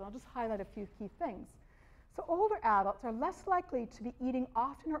differences. I'll just highlight a few key things. So older adults are less likely to be eating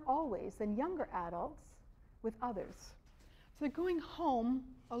often or always than younger adults with others. So they're going home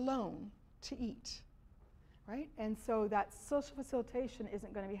alone to eat, right? And so that social facilitation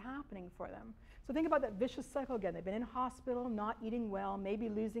isn't going to be happening for them. So think about that vicious cycle again. They've been in hospital, not eating well, maybe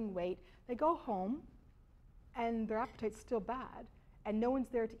losing weight. They go home, and their appetite's still bad, and no one's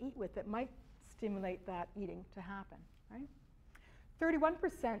there to eat with that might stimulate that eating to happen, right?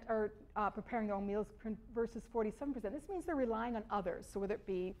 31% are preparing their own meals versus 47%. This means they're relying on others, so whether it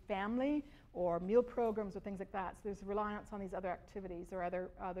be family or meal programs or things like that. So there's reliance on these other activities or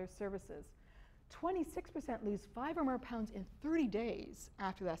other services. 26% lose 5 or more pounds in 30 days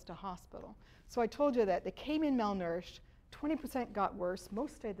after that's to hospital. So I told you that they came in malnourished, 20% got worse,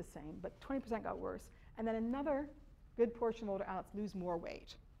 most stayed the same, but 20% got worse. And then another good portion of older adults lose more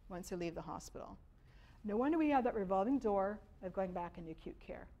weight once they leave the hospital. No wonder we have that revolving door of going back into acute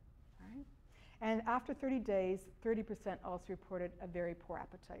care. Right? And after 30 days, 30% also reported a very poor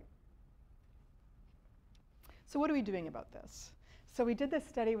appetite. So what are we doing about this? So we did this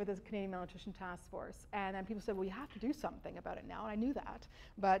study with the Canadian Malnutrition Task Force, and then people said, well, we have to do something about it now, and I knew that,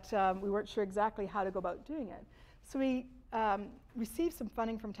 but we weren't sure exactly how to go about doing it. So we received some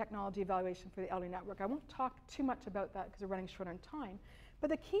funding from Technology Evaluation for the Elderly Network. I won't talk too much about that because we're running short on time, but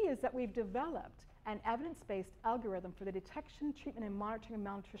the key is that we've developed an evidence-based algorithm for the detection, treatment, and monitoring of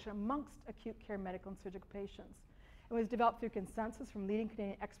malnutrition amongst acute care medical and surgical patients. It was developed through consensus from leading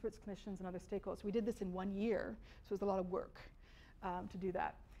Canadian experts, clinicians, and other stakeholders. We did this in 1 year, so it was a lot of work to do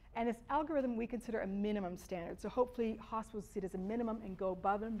that. And this algorithm we consider a minimum standard, so hopefully hospitals see it as a minimum and go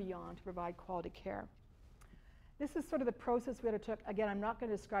above and beyond to provide quality care. This is sort of the process we undertook. Again, I'm not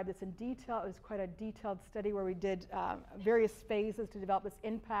going to describe this in detail. It was quite a detailed study where we did various phases to develop this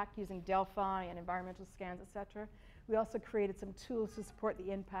impact using Delphi and environmental scans, et cetera. We also created some tools to support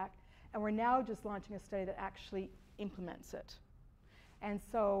the impact, and we're now just launching a study that actually implements it. And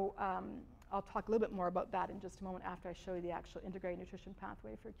so I'll talk a little bit more about that in just a moment after I show you the actual integrated nutrition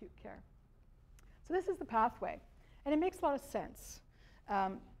pathway for acute care. So this is the pathway, and it makes a lot of sense.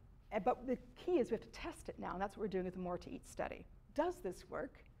 But the key is we have to test it now, and that's what we're doing with the More to Eat study. Does this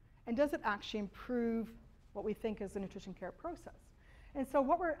work, and does it actually improve what we think is the nutrition care process? And so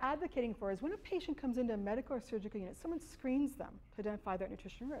what we're advocating for is when a patient comes into a medical or surgical unit, someone screens them to identify their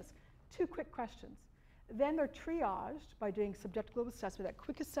nutrition risk. 2 quick questions. Then they're triaged by doing subjective global assessment, that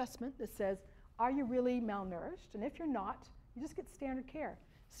quick assessment that says, are you really malnourished? And if you're not, you just get standard care.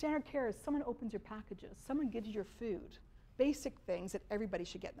 Standard care is someone opens your packages, someone gives you your food, basic things that everybody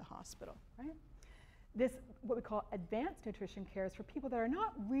should get in the hospital, right? This, what we call advanced nutrition care, is for people that are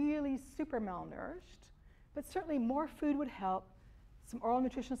not really super malnourished, but certainly more food would help. Some oral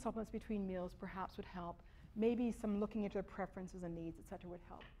nutritional supplements between meals perhaps would help. Maybe some looking into their preferences and needs, et cetera, would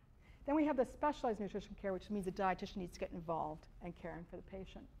help. Then we have the specialized nutrition care, which means the dietitian needs to get involved and caring for the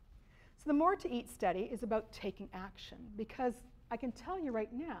patient. So the More to Eat study is about taking action, because I can tell you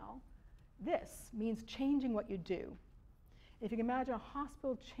right now, this means changing what you do. If you can imagine a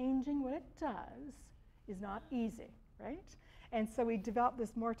hospital changing what it does is not easy, right? And so we developed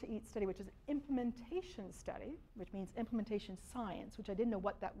this More to Eat study, which is an implementation study, which means implementation science, which I didn't know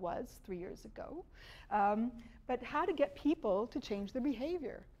what that was 3 years ago, but how to get people to change their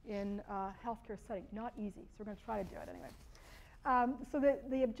behavior in a healthcare setting. Not easy, so we're going to try to do it anyway. So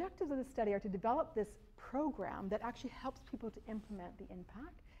the objectives of the study are to develop this program that actually helps people to implement the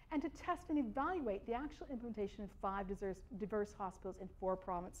impact and to test and evaluate the actual implementation in 5 diverse hospitals in 4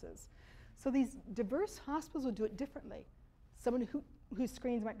 provinces. So these diverse hospitals will do it differently. Someone whose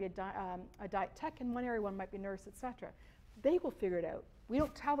screens might be a diet tech in one area, one might be a nurse, et cetera. They will figure it out. We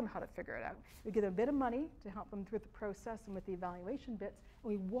don't tell them how to figure it out. We give them a bit of money to help them through the process and with the evaluation bits,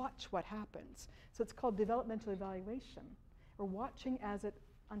 and we watch what happens. So it's called developmental evaluation. We're watching as it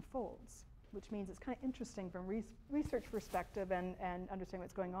unfolds, which means it's kind of interesting from a research perspective and understanding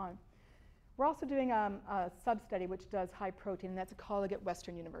what's going on. We're also doing a sub-study which does high protein, and that's a colleague at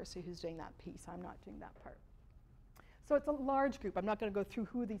Western University who's doing that piece. I'm not doing that part. So it's a large group. I'm not going to go through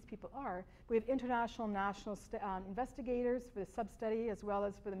who these people are. We have international and national investigators for the sub-study as well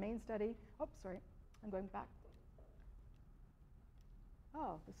as for the main study. Oh, sorry, I'm going back.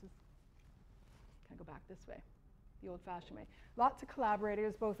 Oh, this is, can I go back this way? The old-fashioned way. Lots of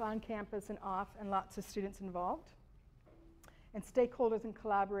collaborators, both on campus and off, and lots of students involved, and stakeholders and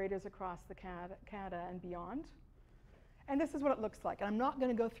collaborators across the Canada and beyond. And this is what it looks like. And I'm not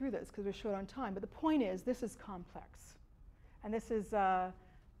going to go through this because we're short on time, but the point is this is complex. And this is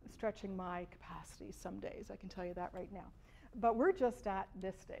stretching my capacity some days, I can tell you that right now. But we're just at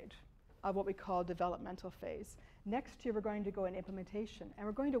this stage of what we call developmental phase. Next year we're going to go in implementation, and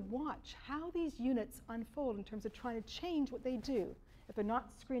we're going to watch how these units unfold in terms of trying to change what they do. If they're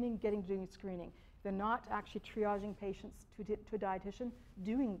not screening, doing screening. If they're not actually triaging patients to a dietitian,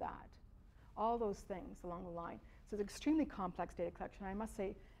 doing that. All those things along the line. So it's extremely complex data collection. I must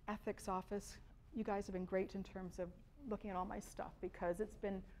say, ethics office, you guys have been great in terms of looking at all my stuff because it's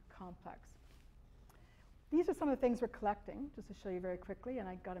been complex. These are some of the things we're collecting, just to show you very quickly, and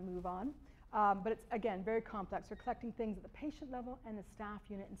I've got to move on. But it's, again, very complex. We're collecting things at the patient level and the staff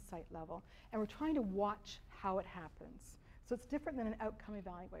unit and site level, and we're trying to watch how it happens. So it's different than an outcome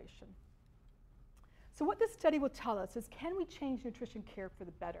evaluation. So what this study will tell us is, can we change nutrition care for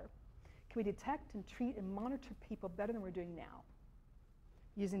the better? Can we detect and treat and monitor people better than we're doing now?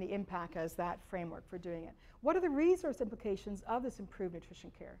 Using the impact as that framework for doing it. What are the resource implications of this improved nutrition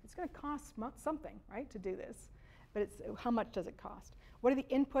care? It's going to cost something, right, to do this. But it's, how much does it cost? What are the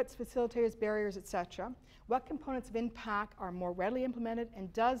inputs, facilitators, barriers, et cetera? What components of impact are more readily implemented?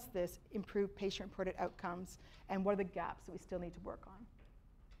 And does this improve patient-reported outcomes? And what are the gaps that we still need to work on?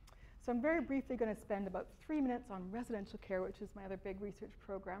 So I'm very briefly going to spend about 3 minutes on residential care, which is my other big research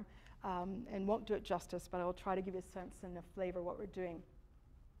program, and won't do it justice, but I will try to give you a sense and a flavor of what we're doing.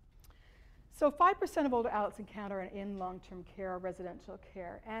 So 5% of older adults in Canada are in long-term care or residential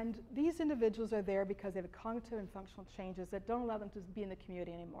care, and these individuals are there because they have cognitive and functional changes that don't allow them to be in the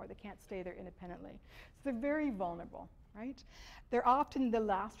community anymore. They can't stay there independently. So they're very vulnerable, right? They're often the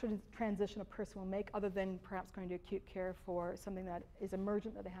last transition a person will make, other than perhaps going to acute care for something that is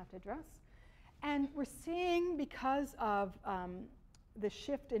emergent that they have to address. And we're seeing, because of the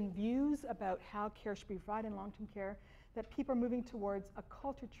shift in views about how care should be provided in long-term care, that people are moving towards a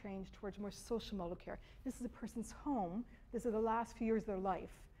culture change towards more social modal care. This is a person's home. This is the last few years of their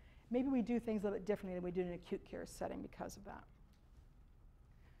life. Maybe we do things a little bit differently than we do in an acute care setting because of that.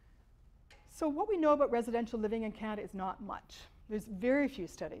 So what we know about residential living in Canada is not much. There's very few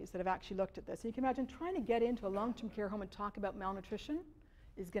studies that have actually looked at this. And you can imagine trying to get into a long-term care home and talk about malnutrition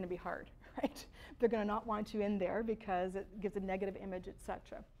is going to be hard, right? They're going to not want you in there because it gives a negative image, et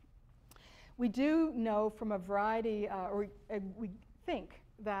cetera. We do know from a variety, we think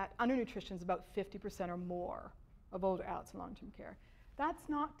that undernutrition is about 50% or more of older adults in long-term care. That's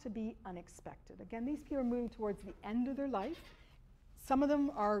not to be unexpected. Again, these people are moving towards the end of their life. Some of them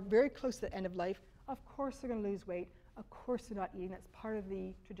are very close to the end of life. Of course they're going to lose weight. Of course they're not eating. That's part of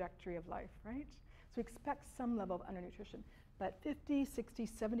the trajectory of life, right? So we expect some level of undernutrition. But 50, 60,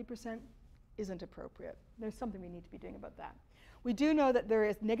 70% isn't appropriate. There's something we need to be doing about that. We do know that there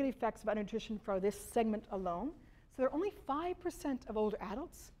is negative effects of undernutrition for this segment alone. So there are only 5% of older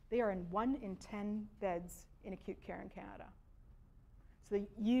adults. They are in 1 in 10 beds in acute care in Canada. So they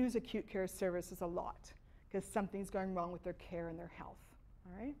use acute care services a lot because something's going wrong with their care and their health,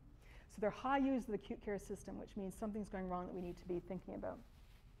 all right? So they're high users of the acute care system, which means something's going wrong that we need to be thinking about.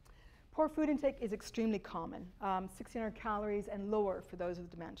 Poor food intake is extremely common, 1,600 calories and lower for those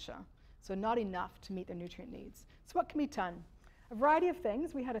with dementia. so not enough to meet their nutrient needs. So what can be done? A variety of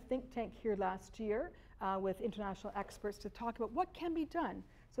things. We had a think tank here last year with international experts to talk about what can be done.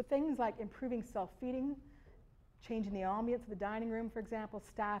 So things like improving self-feeding, changing the ambience of the dining room, for example,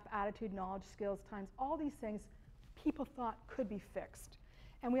 staff attitude, knowledge, skills, times, all these things people thought could be fixed.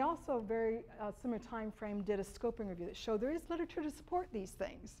 And we also, very similar time frame, did a scoping review that showed there is literature to support these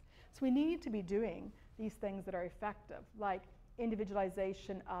things. So we need to be doing these things that are effective, like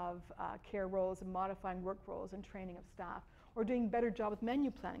individualization of care roles and modifying work roles and training of staff, or doing a better job with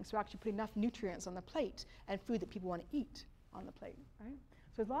menu planning, so actually putting enough nutrients on the plate and food that people want to eat on the plate, right?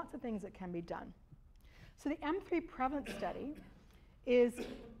 So there's lots of things that can be done. So the M3 prevalence study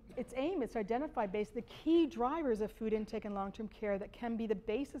its aim is to identify basically the key drivers of food intake and long-term care that can be the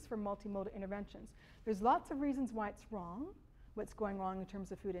basis for multimodal interventions. There's lots of reasons why it's wrong, what's going wrong in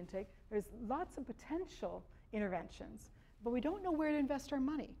terms of food intake. There's lots of potential interventions, but we don't know where to invest our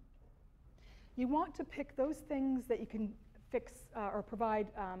money. You want to pick those things that you can fix or provide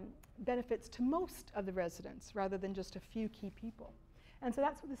benefits to most of the residents rather than just a few key people. And so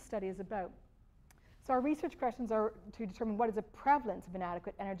that's what this study is about. So our research questions are to determine what is the prevalence of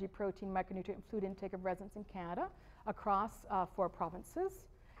inadequate energy, protein, micronutrient, and food intake of residents in Canada across 4 provinces,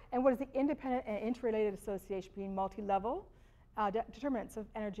 and what is the independent and interrelated association between multi-level determinants of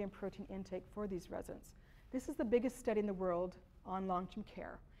energy and protein intake for these residents. This is the biggest study in the world on long-term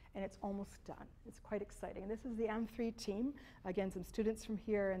care, and it's almost done. It's quite exciting. And this is the M3 team, again, some students from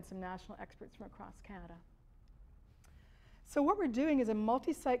here and some national experts from across Canada. So what we're doing is a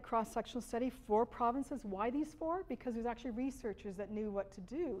multi-site cross-sectional study, 4 provinces. Why these 4? Because there's actually researchers that knew what to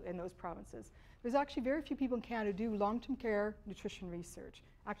do in those provinces. There's actually very few people in Canada who do long-term care nutrition research.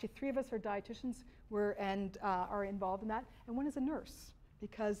 Actually, 3 of us are dietitians are involved in that, and 1 is a nurse,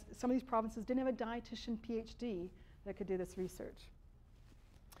 because some of these provinces didn't have a dietitian PhD that could do this research.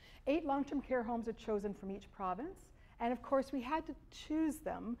 8 long-term care homes are chosen from each province. And of course, we had to choose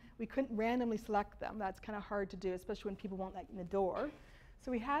them. We couldn't randomly select them. That's kind of hard to do, especially when people won't let you in the door.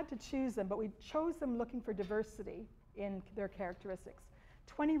 So we had to choose them, but we chose them looking for diversity in their characteristics.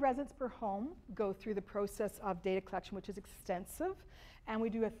 20 residents per home go through the process of data collection, which is extensive, and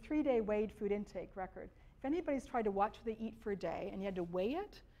we do a 3-day weighed food intake record. If anybody's tried to watch what they eat for a day and you had to weigh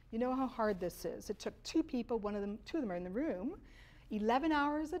it, you know how hard this is. It took 2 people, 2 of them are in the room, 11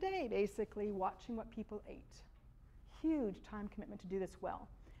 hours a day, basically, watching what people ate. Huge time commitment to do this well.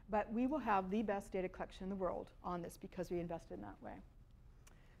 But we will have the best data collection in the world on this because we invested in that way.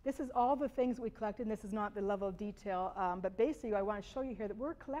 This is all the things that we collected, and this is not the level of detail, but basically I want to show you here that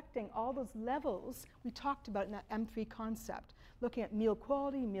we're collecting all those levels we talked about in that M3 concept, looking at meal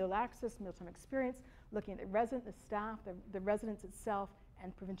quality, meal access, mealtime experience, looking at the resident, the staff, the residence itself,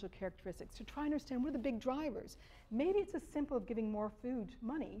 and provincial characteristics to try and understand what are the big drivers. Maybe it's as simple as giving more food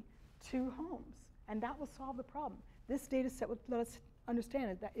money to homes, and that will solve the problem. This data set would let us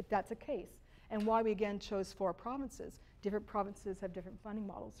understand if that's a case, and why we again chose 4 provinces. Different provinces have different funding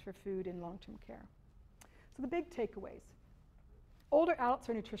models for food in long-term care. So the big takeaways. Older adults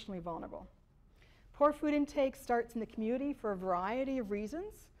are nutritionally vulnerable. Poor food intake starts in the community for a variety of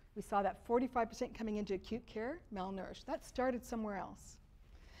reasons. We saw that 45% coming into acute care, malnourished. That started somewhere else.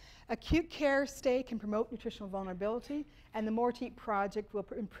 Acute care stay can promote nutritional vulnerability, and the More to Eat project will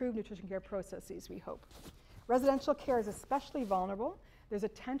improve nutrition care processes, we hope. Residential care is especially vulnerable. There's a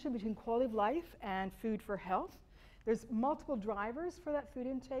tension between quality of life and food for health. There's multiple drivers for that food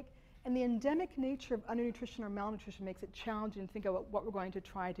intake, and the endemic nature of undernutrition or malnutrition makes it challenging to think about what we're going to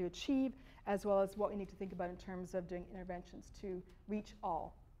try to achieve, as well as what we need to think about in terms of doing interventions to reach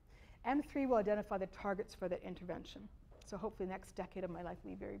all. M3 will identify the targets for that intervention. So hopefully the next decade of my life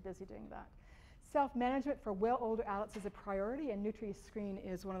will be very busy doing that. Self-management for well older adults is a priority, and NutriScreen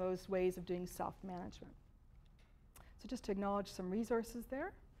is one of those ways of doing self-management. So just to acknowledge some resources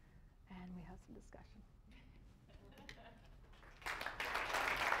there, and we have some discussion.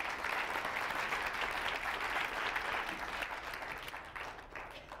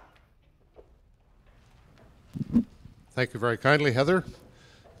 Thank you very kindly, Heather.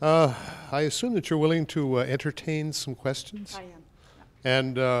 I assume that you're willing to entertain some questions? I am.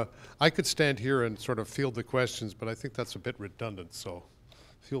 And I could stand here and sort of field the questions, but I think that's a bit redundant, so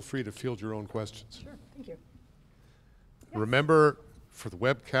feel free to field your own questions. Sure, thank you. Yes. Remember, for the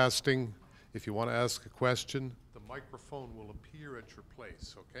webcasting, if you want to ask a question, the microphone will appear at your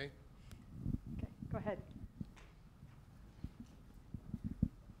place, okay? Okay, go ahead.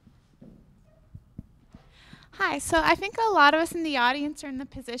 Hi, so I think a lot of us in the audience are in the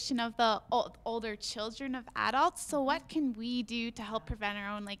position of the older children of adults. So what can we do to help prevent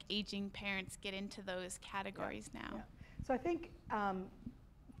our own aging parents get into those categories now? Yeah. So I think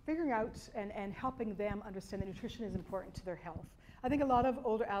figuring out and helping them understand that nutrition is important to their health. I think a lot of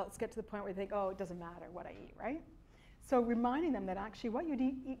older adults get to the point where they think, oh, it doesn't matter what I eat, right? So reminding them that actually what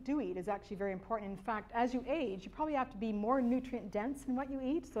you do eat is actually very important. In fact, as you age, you probably have to be more nutrient dense in what you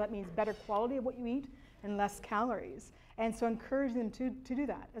eat, so that means better quality of what you eat and less calories. And so encourage them to do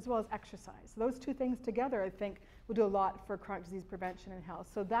that, as well as exercise. Those two things together, I think, will do a lot for chronic disease prevention and health.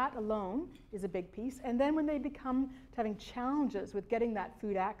 So that alone is a big piece. And then when they become to having challenges with getting that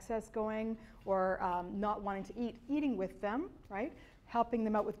food access going, or not wanting to eating with them, right? Helping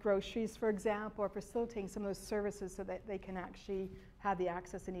them out with groceries, for example, or facilitating some of those services so that they can actually have the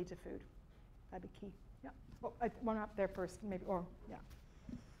access they need to food. That'd be key. Yeah. Oh, one up there first, maybe, or yeah.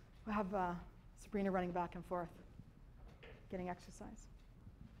 We'll have Sabrina running back and forth, getting exercise.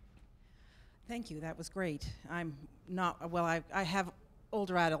 Thank you. That was great. I'm not, well, I have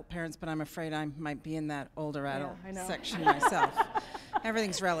older adult parents, but I'm afraid I might be in that older adult section myself.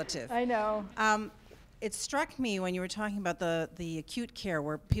 Everything's relative. I know. It struck me when you were talking about the acute care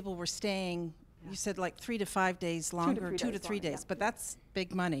where people were staying, you said like 3 to 5 days longer, 2 to 3 days, but that's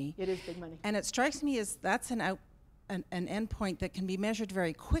big money. It is big money. And it strikes me as that's an endpoint that can be measured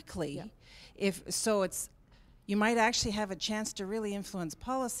very quickly. Yeah. You might actually have a chance to really influence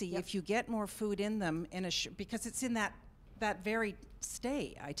policy if you get more food in them because it's in that very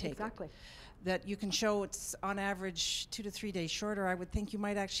stay, I take exactly. it. That you can show it's on average 2 to 3 days shorter. I would think you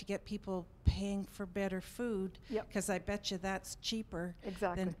might actually get people paying for better food, because I bet you that's cheaper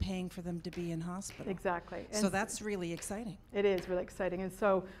than paying for them to be in hospital. Exactly. So that's really exciting. It is really exciting. And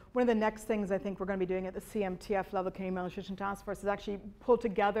so one of the next things I think we're going to be doing at the CMTF level, Canadian Malnutrition Task Force, is actually pull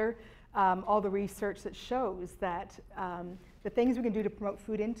together all the research that shows that the things we can do to promote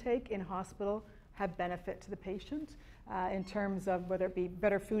food intake in hospital have benefit to the patient. In terms of whether it be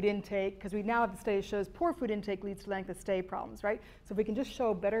better food intake, because we now have the study that shows poor food intake leads to length of stay problems, right? So if we can just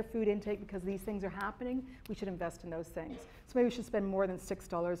show better food intake because these things are happening, we should invest in those things. So maybe we should spend more than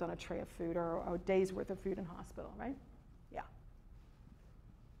 $6 on a tray of food or a day's worth of food in hospital, right? Yeah.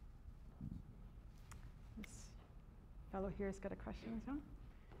 This fellow here's got a question as well.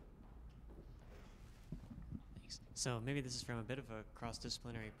 Thanks. So maybe this is from a bit of a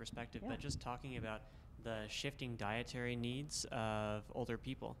cross-disciplinary perspective, but just talking about the shifting dietary needs of older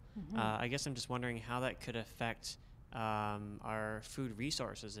people. I guess I'm just wondering how that could affect our food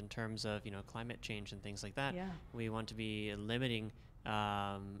resources in terms of climate change and things like that. Yeah. We want to be limiting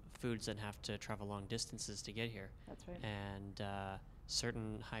foods that have to travel long distances to get here. That's right. And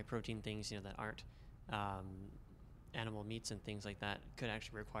certain high protein things that aren't animal meats and things like that could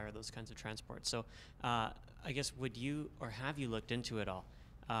actually require those kinds of transport. So I guess would you or have you looked into it all?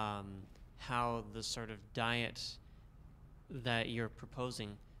 How the sort of diet that you're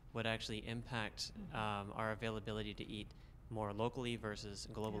proposing would actually impact our availability to eat more locally versus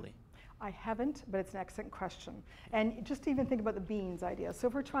globally? Yeah. I haven't, but it's an excellent question. And just even think about the beans idea. So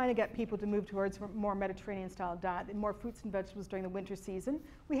if we're trying to get people to move towards more Mediterranean-style diet and more fruits and vegetables during the winter season,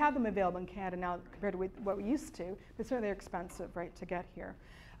 we have them available in Canada now compared to what we used to, but certainly they're expensive, right, to get here.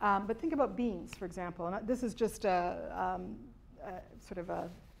 But think about beans, for example. And this is just an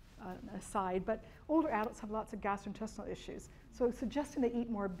aside, but older adults have lots of gastrointestinal issues. So suggesting they eat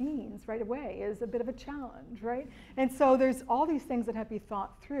more beans right away is a bit of a challenge, right? And so there's all these things that have to be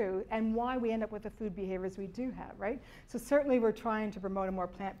thought through and why we end up with the food behaviors we do have, right? So certainly we're trying to promote a more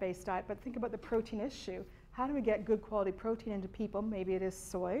plant-based diet, but think about the protein issue. How do we get good quality protein into people? Maybe it is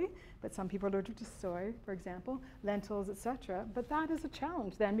soy, but some people are allergic to soy, for example, lentils, etc. But that is a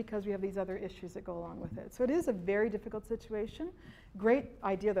challenge then because we have these other issues that go along with it. So it is a very difficult situation. Great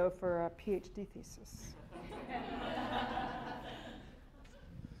idea though for a PhD thesis.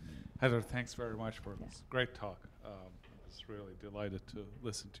 Heather, thanks very much for this great talk. I was really delighted to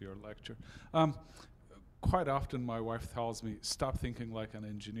listen to your lecture. Quite often my wife tells me, stop thinking like an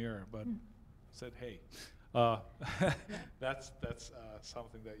engineer, but I said, hey, that's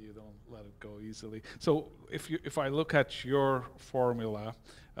something that you don't let it go easily. So if I look at your formula,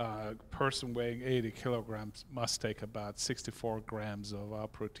 a person weighing 80 kilograms must take about 64 grams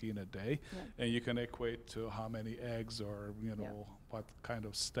of protein a day, and you can equate to how many eggs or what kind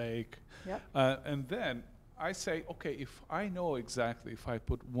of steak, and then I say, okay, if I know exactly if I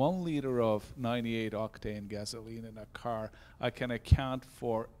put 1 liter of 98 octane gasoline in a car, I can account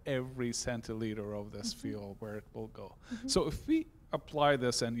for every centiliter of this fuel where it will go. So if we apply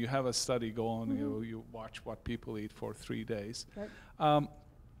this and you have a study going, you watch what people eat for 3 days,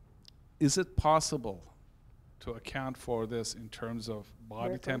 is it possible to account for this in terms of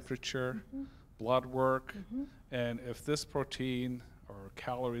body temperature, blood work, and if this protein or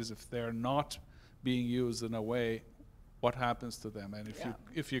calories, if they're not being used in a way what happens to them? And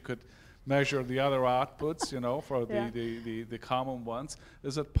if you could measure the other outputs, you know, for the common ones,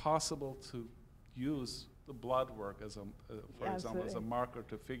 is it possible to use the blood work as a, for example, as a marker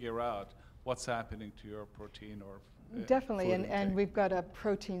to figure out what's happening to your protein or definitely, and we've got a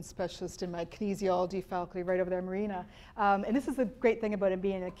protein specialist in my kinesiology faculty right over there, Marina. And this is the great thing about it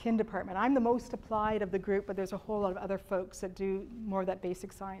being in a kin department. I'm the most applied of the group, but there's a whole lot of other folks that do more of that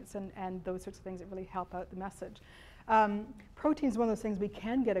basic science and those sorts of things that really help out the message. Protein is one of those things we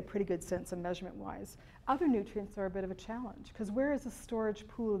can get a pretty good sense of measurement-wise. Other nutrients are a bit of a challenge, because where is the storage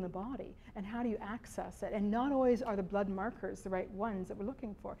pool in the body, and how do you access it? And not always are the blood markers the right ones that we're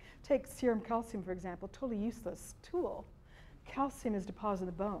looking for. Take serum calcium, for example, totally useless tool. Calcium is deposited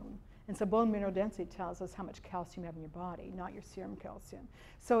in the bone, and so bone mineral density tells us how much calcium you have in your body, not your serum calcium.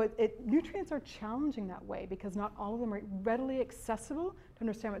 So nutrients are challenging that way, because not all of them are readily accessible to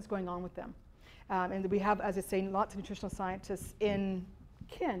understand what's going on with them. And we have, as I say, lots of nutritional scientists in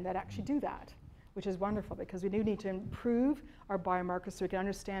kin that actually do that, which is wonderful, because we do need to improve our biomarkers so we can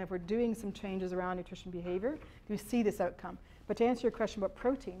understand if we're doing some changes around nutrition behavior, do we see this outcome. But to answer your question about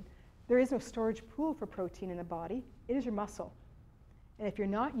protein, there is no storage pool for protein in the body. It is your muscle. And if you're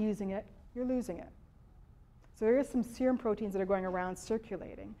not using it, you're losing it. So there is some serum proteins that are going around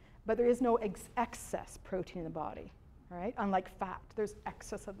circulating, but there is no excess protein in the body, right? Unlike fat, there's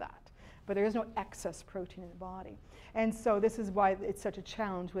excess of that. But there is no excess protein in the body. And so this is why it's such a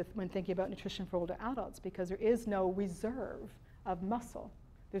challenge when thinking about nutrition for older adults, because there is no reserve of muscle.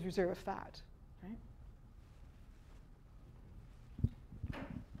 There's reserve of fat, right?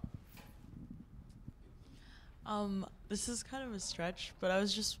 This is kind of a stretch, but I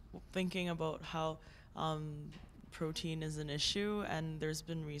was just thinking about how protein is an issue, and there's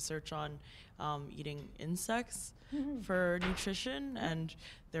been research on eating insects for nutrition, and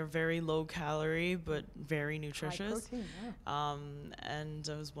they're very low calorie but very nutritious. High protein, yeah. And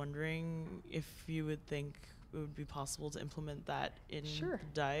I was wondering if you would think it would be possible to implement that in the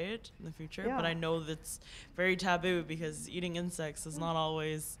diet in the future. Yeah. But I know that's very taboo, because eating insects is not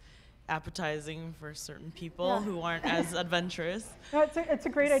always appetizing for certain people who aren't as adventurous. No, it's a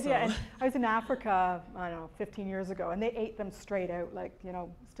great idea. And I was in Africa, I don't know, 15 years ago, and they ate them straight out, like, you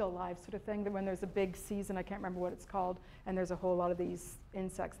know, still alive sort of thing. When there's a big season, I can't remember what it's called, and there's a whole lot of these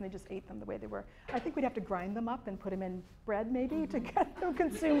insects, and they just ate them the way they were. I think we'd have to grind them up and put them in bread, maybe, to get them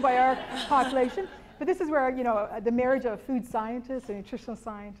consumed by our population. But this is where, you know, the marriage of a food scientist, a nutritional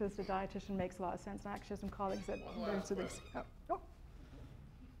scientist, a dietitian makes a lot of sense. And I actually have some colleagues that learn some things.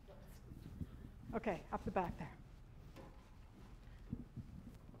 Okay, up the back there.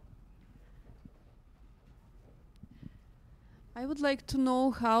 I would like to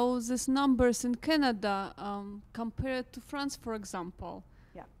know how these numbers in Canada compare to France, for example,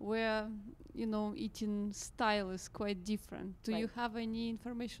 where, you know, eating style is quite different. Do you have any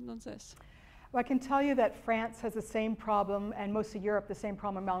information on this? Well, I can tell you that France has the same problem, and most of Europe the same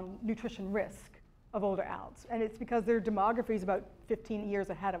problem around nutrition risk of older adults. And it's because their demography is about 15 years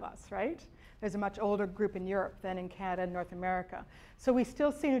ahead of us, right? There's a much older group in Europe than in Canada and North America. So we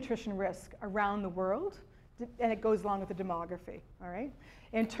still see nutrition risk around the world, and it goes along with the demography, all right?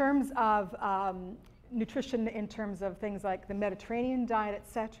 In terms of nutrition, in terms of things like the Mediterranean diet, et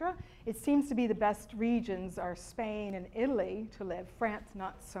cetera, it seems to be the best regions are Spain and Italy to live. France,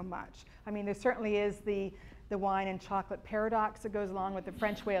 not so much. I mean, there certainly is the wine and chocolate paradox that goes along with the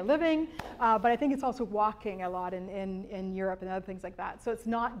French way of living, but I think it's also walking a lot in Europe and other things like that. So it's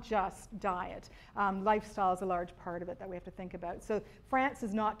not just diet. Lifestyle is a large part of it that we have to think about. So France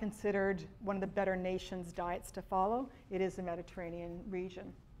is not considered one of the better nations' diets to follow. It is the Mediterranean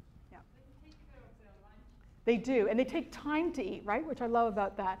region. Yeah. They do, and they take time to eat, right? Which I love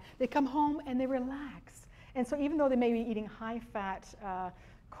about that. They come home and they relax. And so even though they may be eating high-fat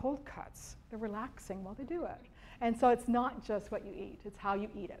cold cuts, they're relaxing while they do it. And so it's not just what you eat, it's how you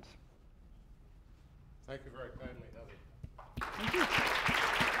eat it. Thank you very kindly, Heather. Thank you.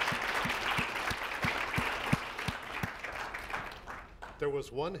 There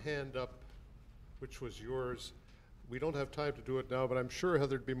was one hand up, which was yours. We don't have time to do it now, but I'm sure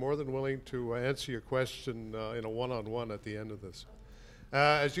Heather'd be more than willing to answer your question in a one-on-one at the end of this.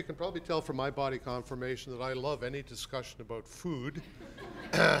 As you can probably tell from my body conformation that I love any discussion about food,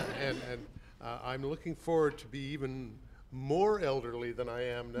 and I'm looking forward to be even more elderly than I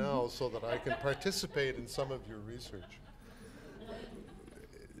am now so that I can participate in some of your research.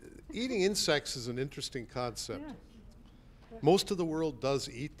 Eating insects is an interesting concept. Yeah. Most of the world does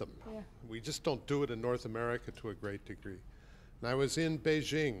eat them. Yeah. We just don't do it in North America to a great degree. And I was in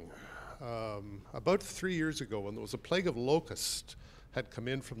Beijing about 3 years ago when there was a plague of locusts had come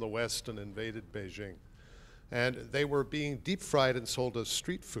in from the west and invaded Beijing. And they were being deep fried and sold as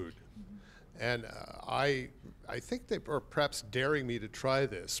street food. And I think they were perhaps daring me to try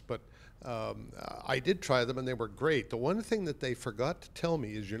this, but I did try them and they were great. The one thing that they forgot to tell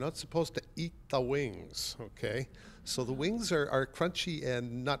me is you're not supposed to eat the wings, okay? So the wings are crunchy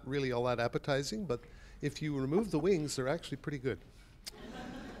and not really all that appetizing, but if you remove the wings, they're actually pretty good.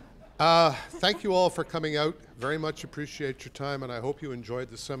 Thank you all for coming out. Very much appreciate your time, and I hope you enjoyed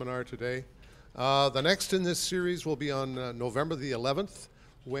the seminar today. The next in this series will be on November the 11th,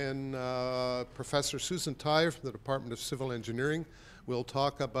 when Professor Susan Tye from the Department of Civil Engineering will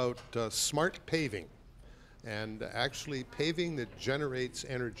talk about smart paving, and actually paving that generates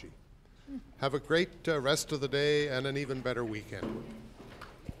energy. Have a great rest of the day and an even better weekend.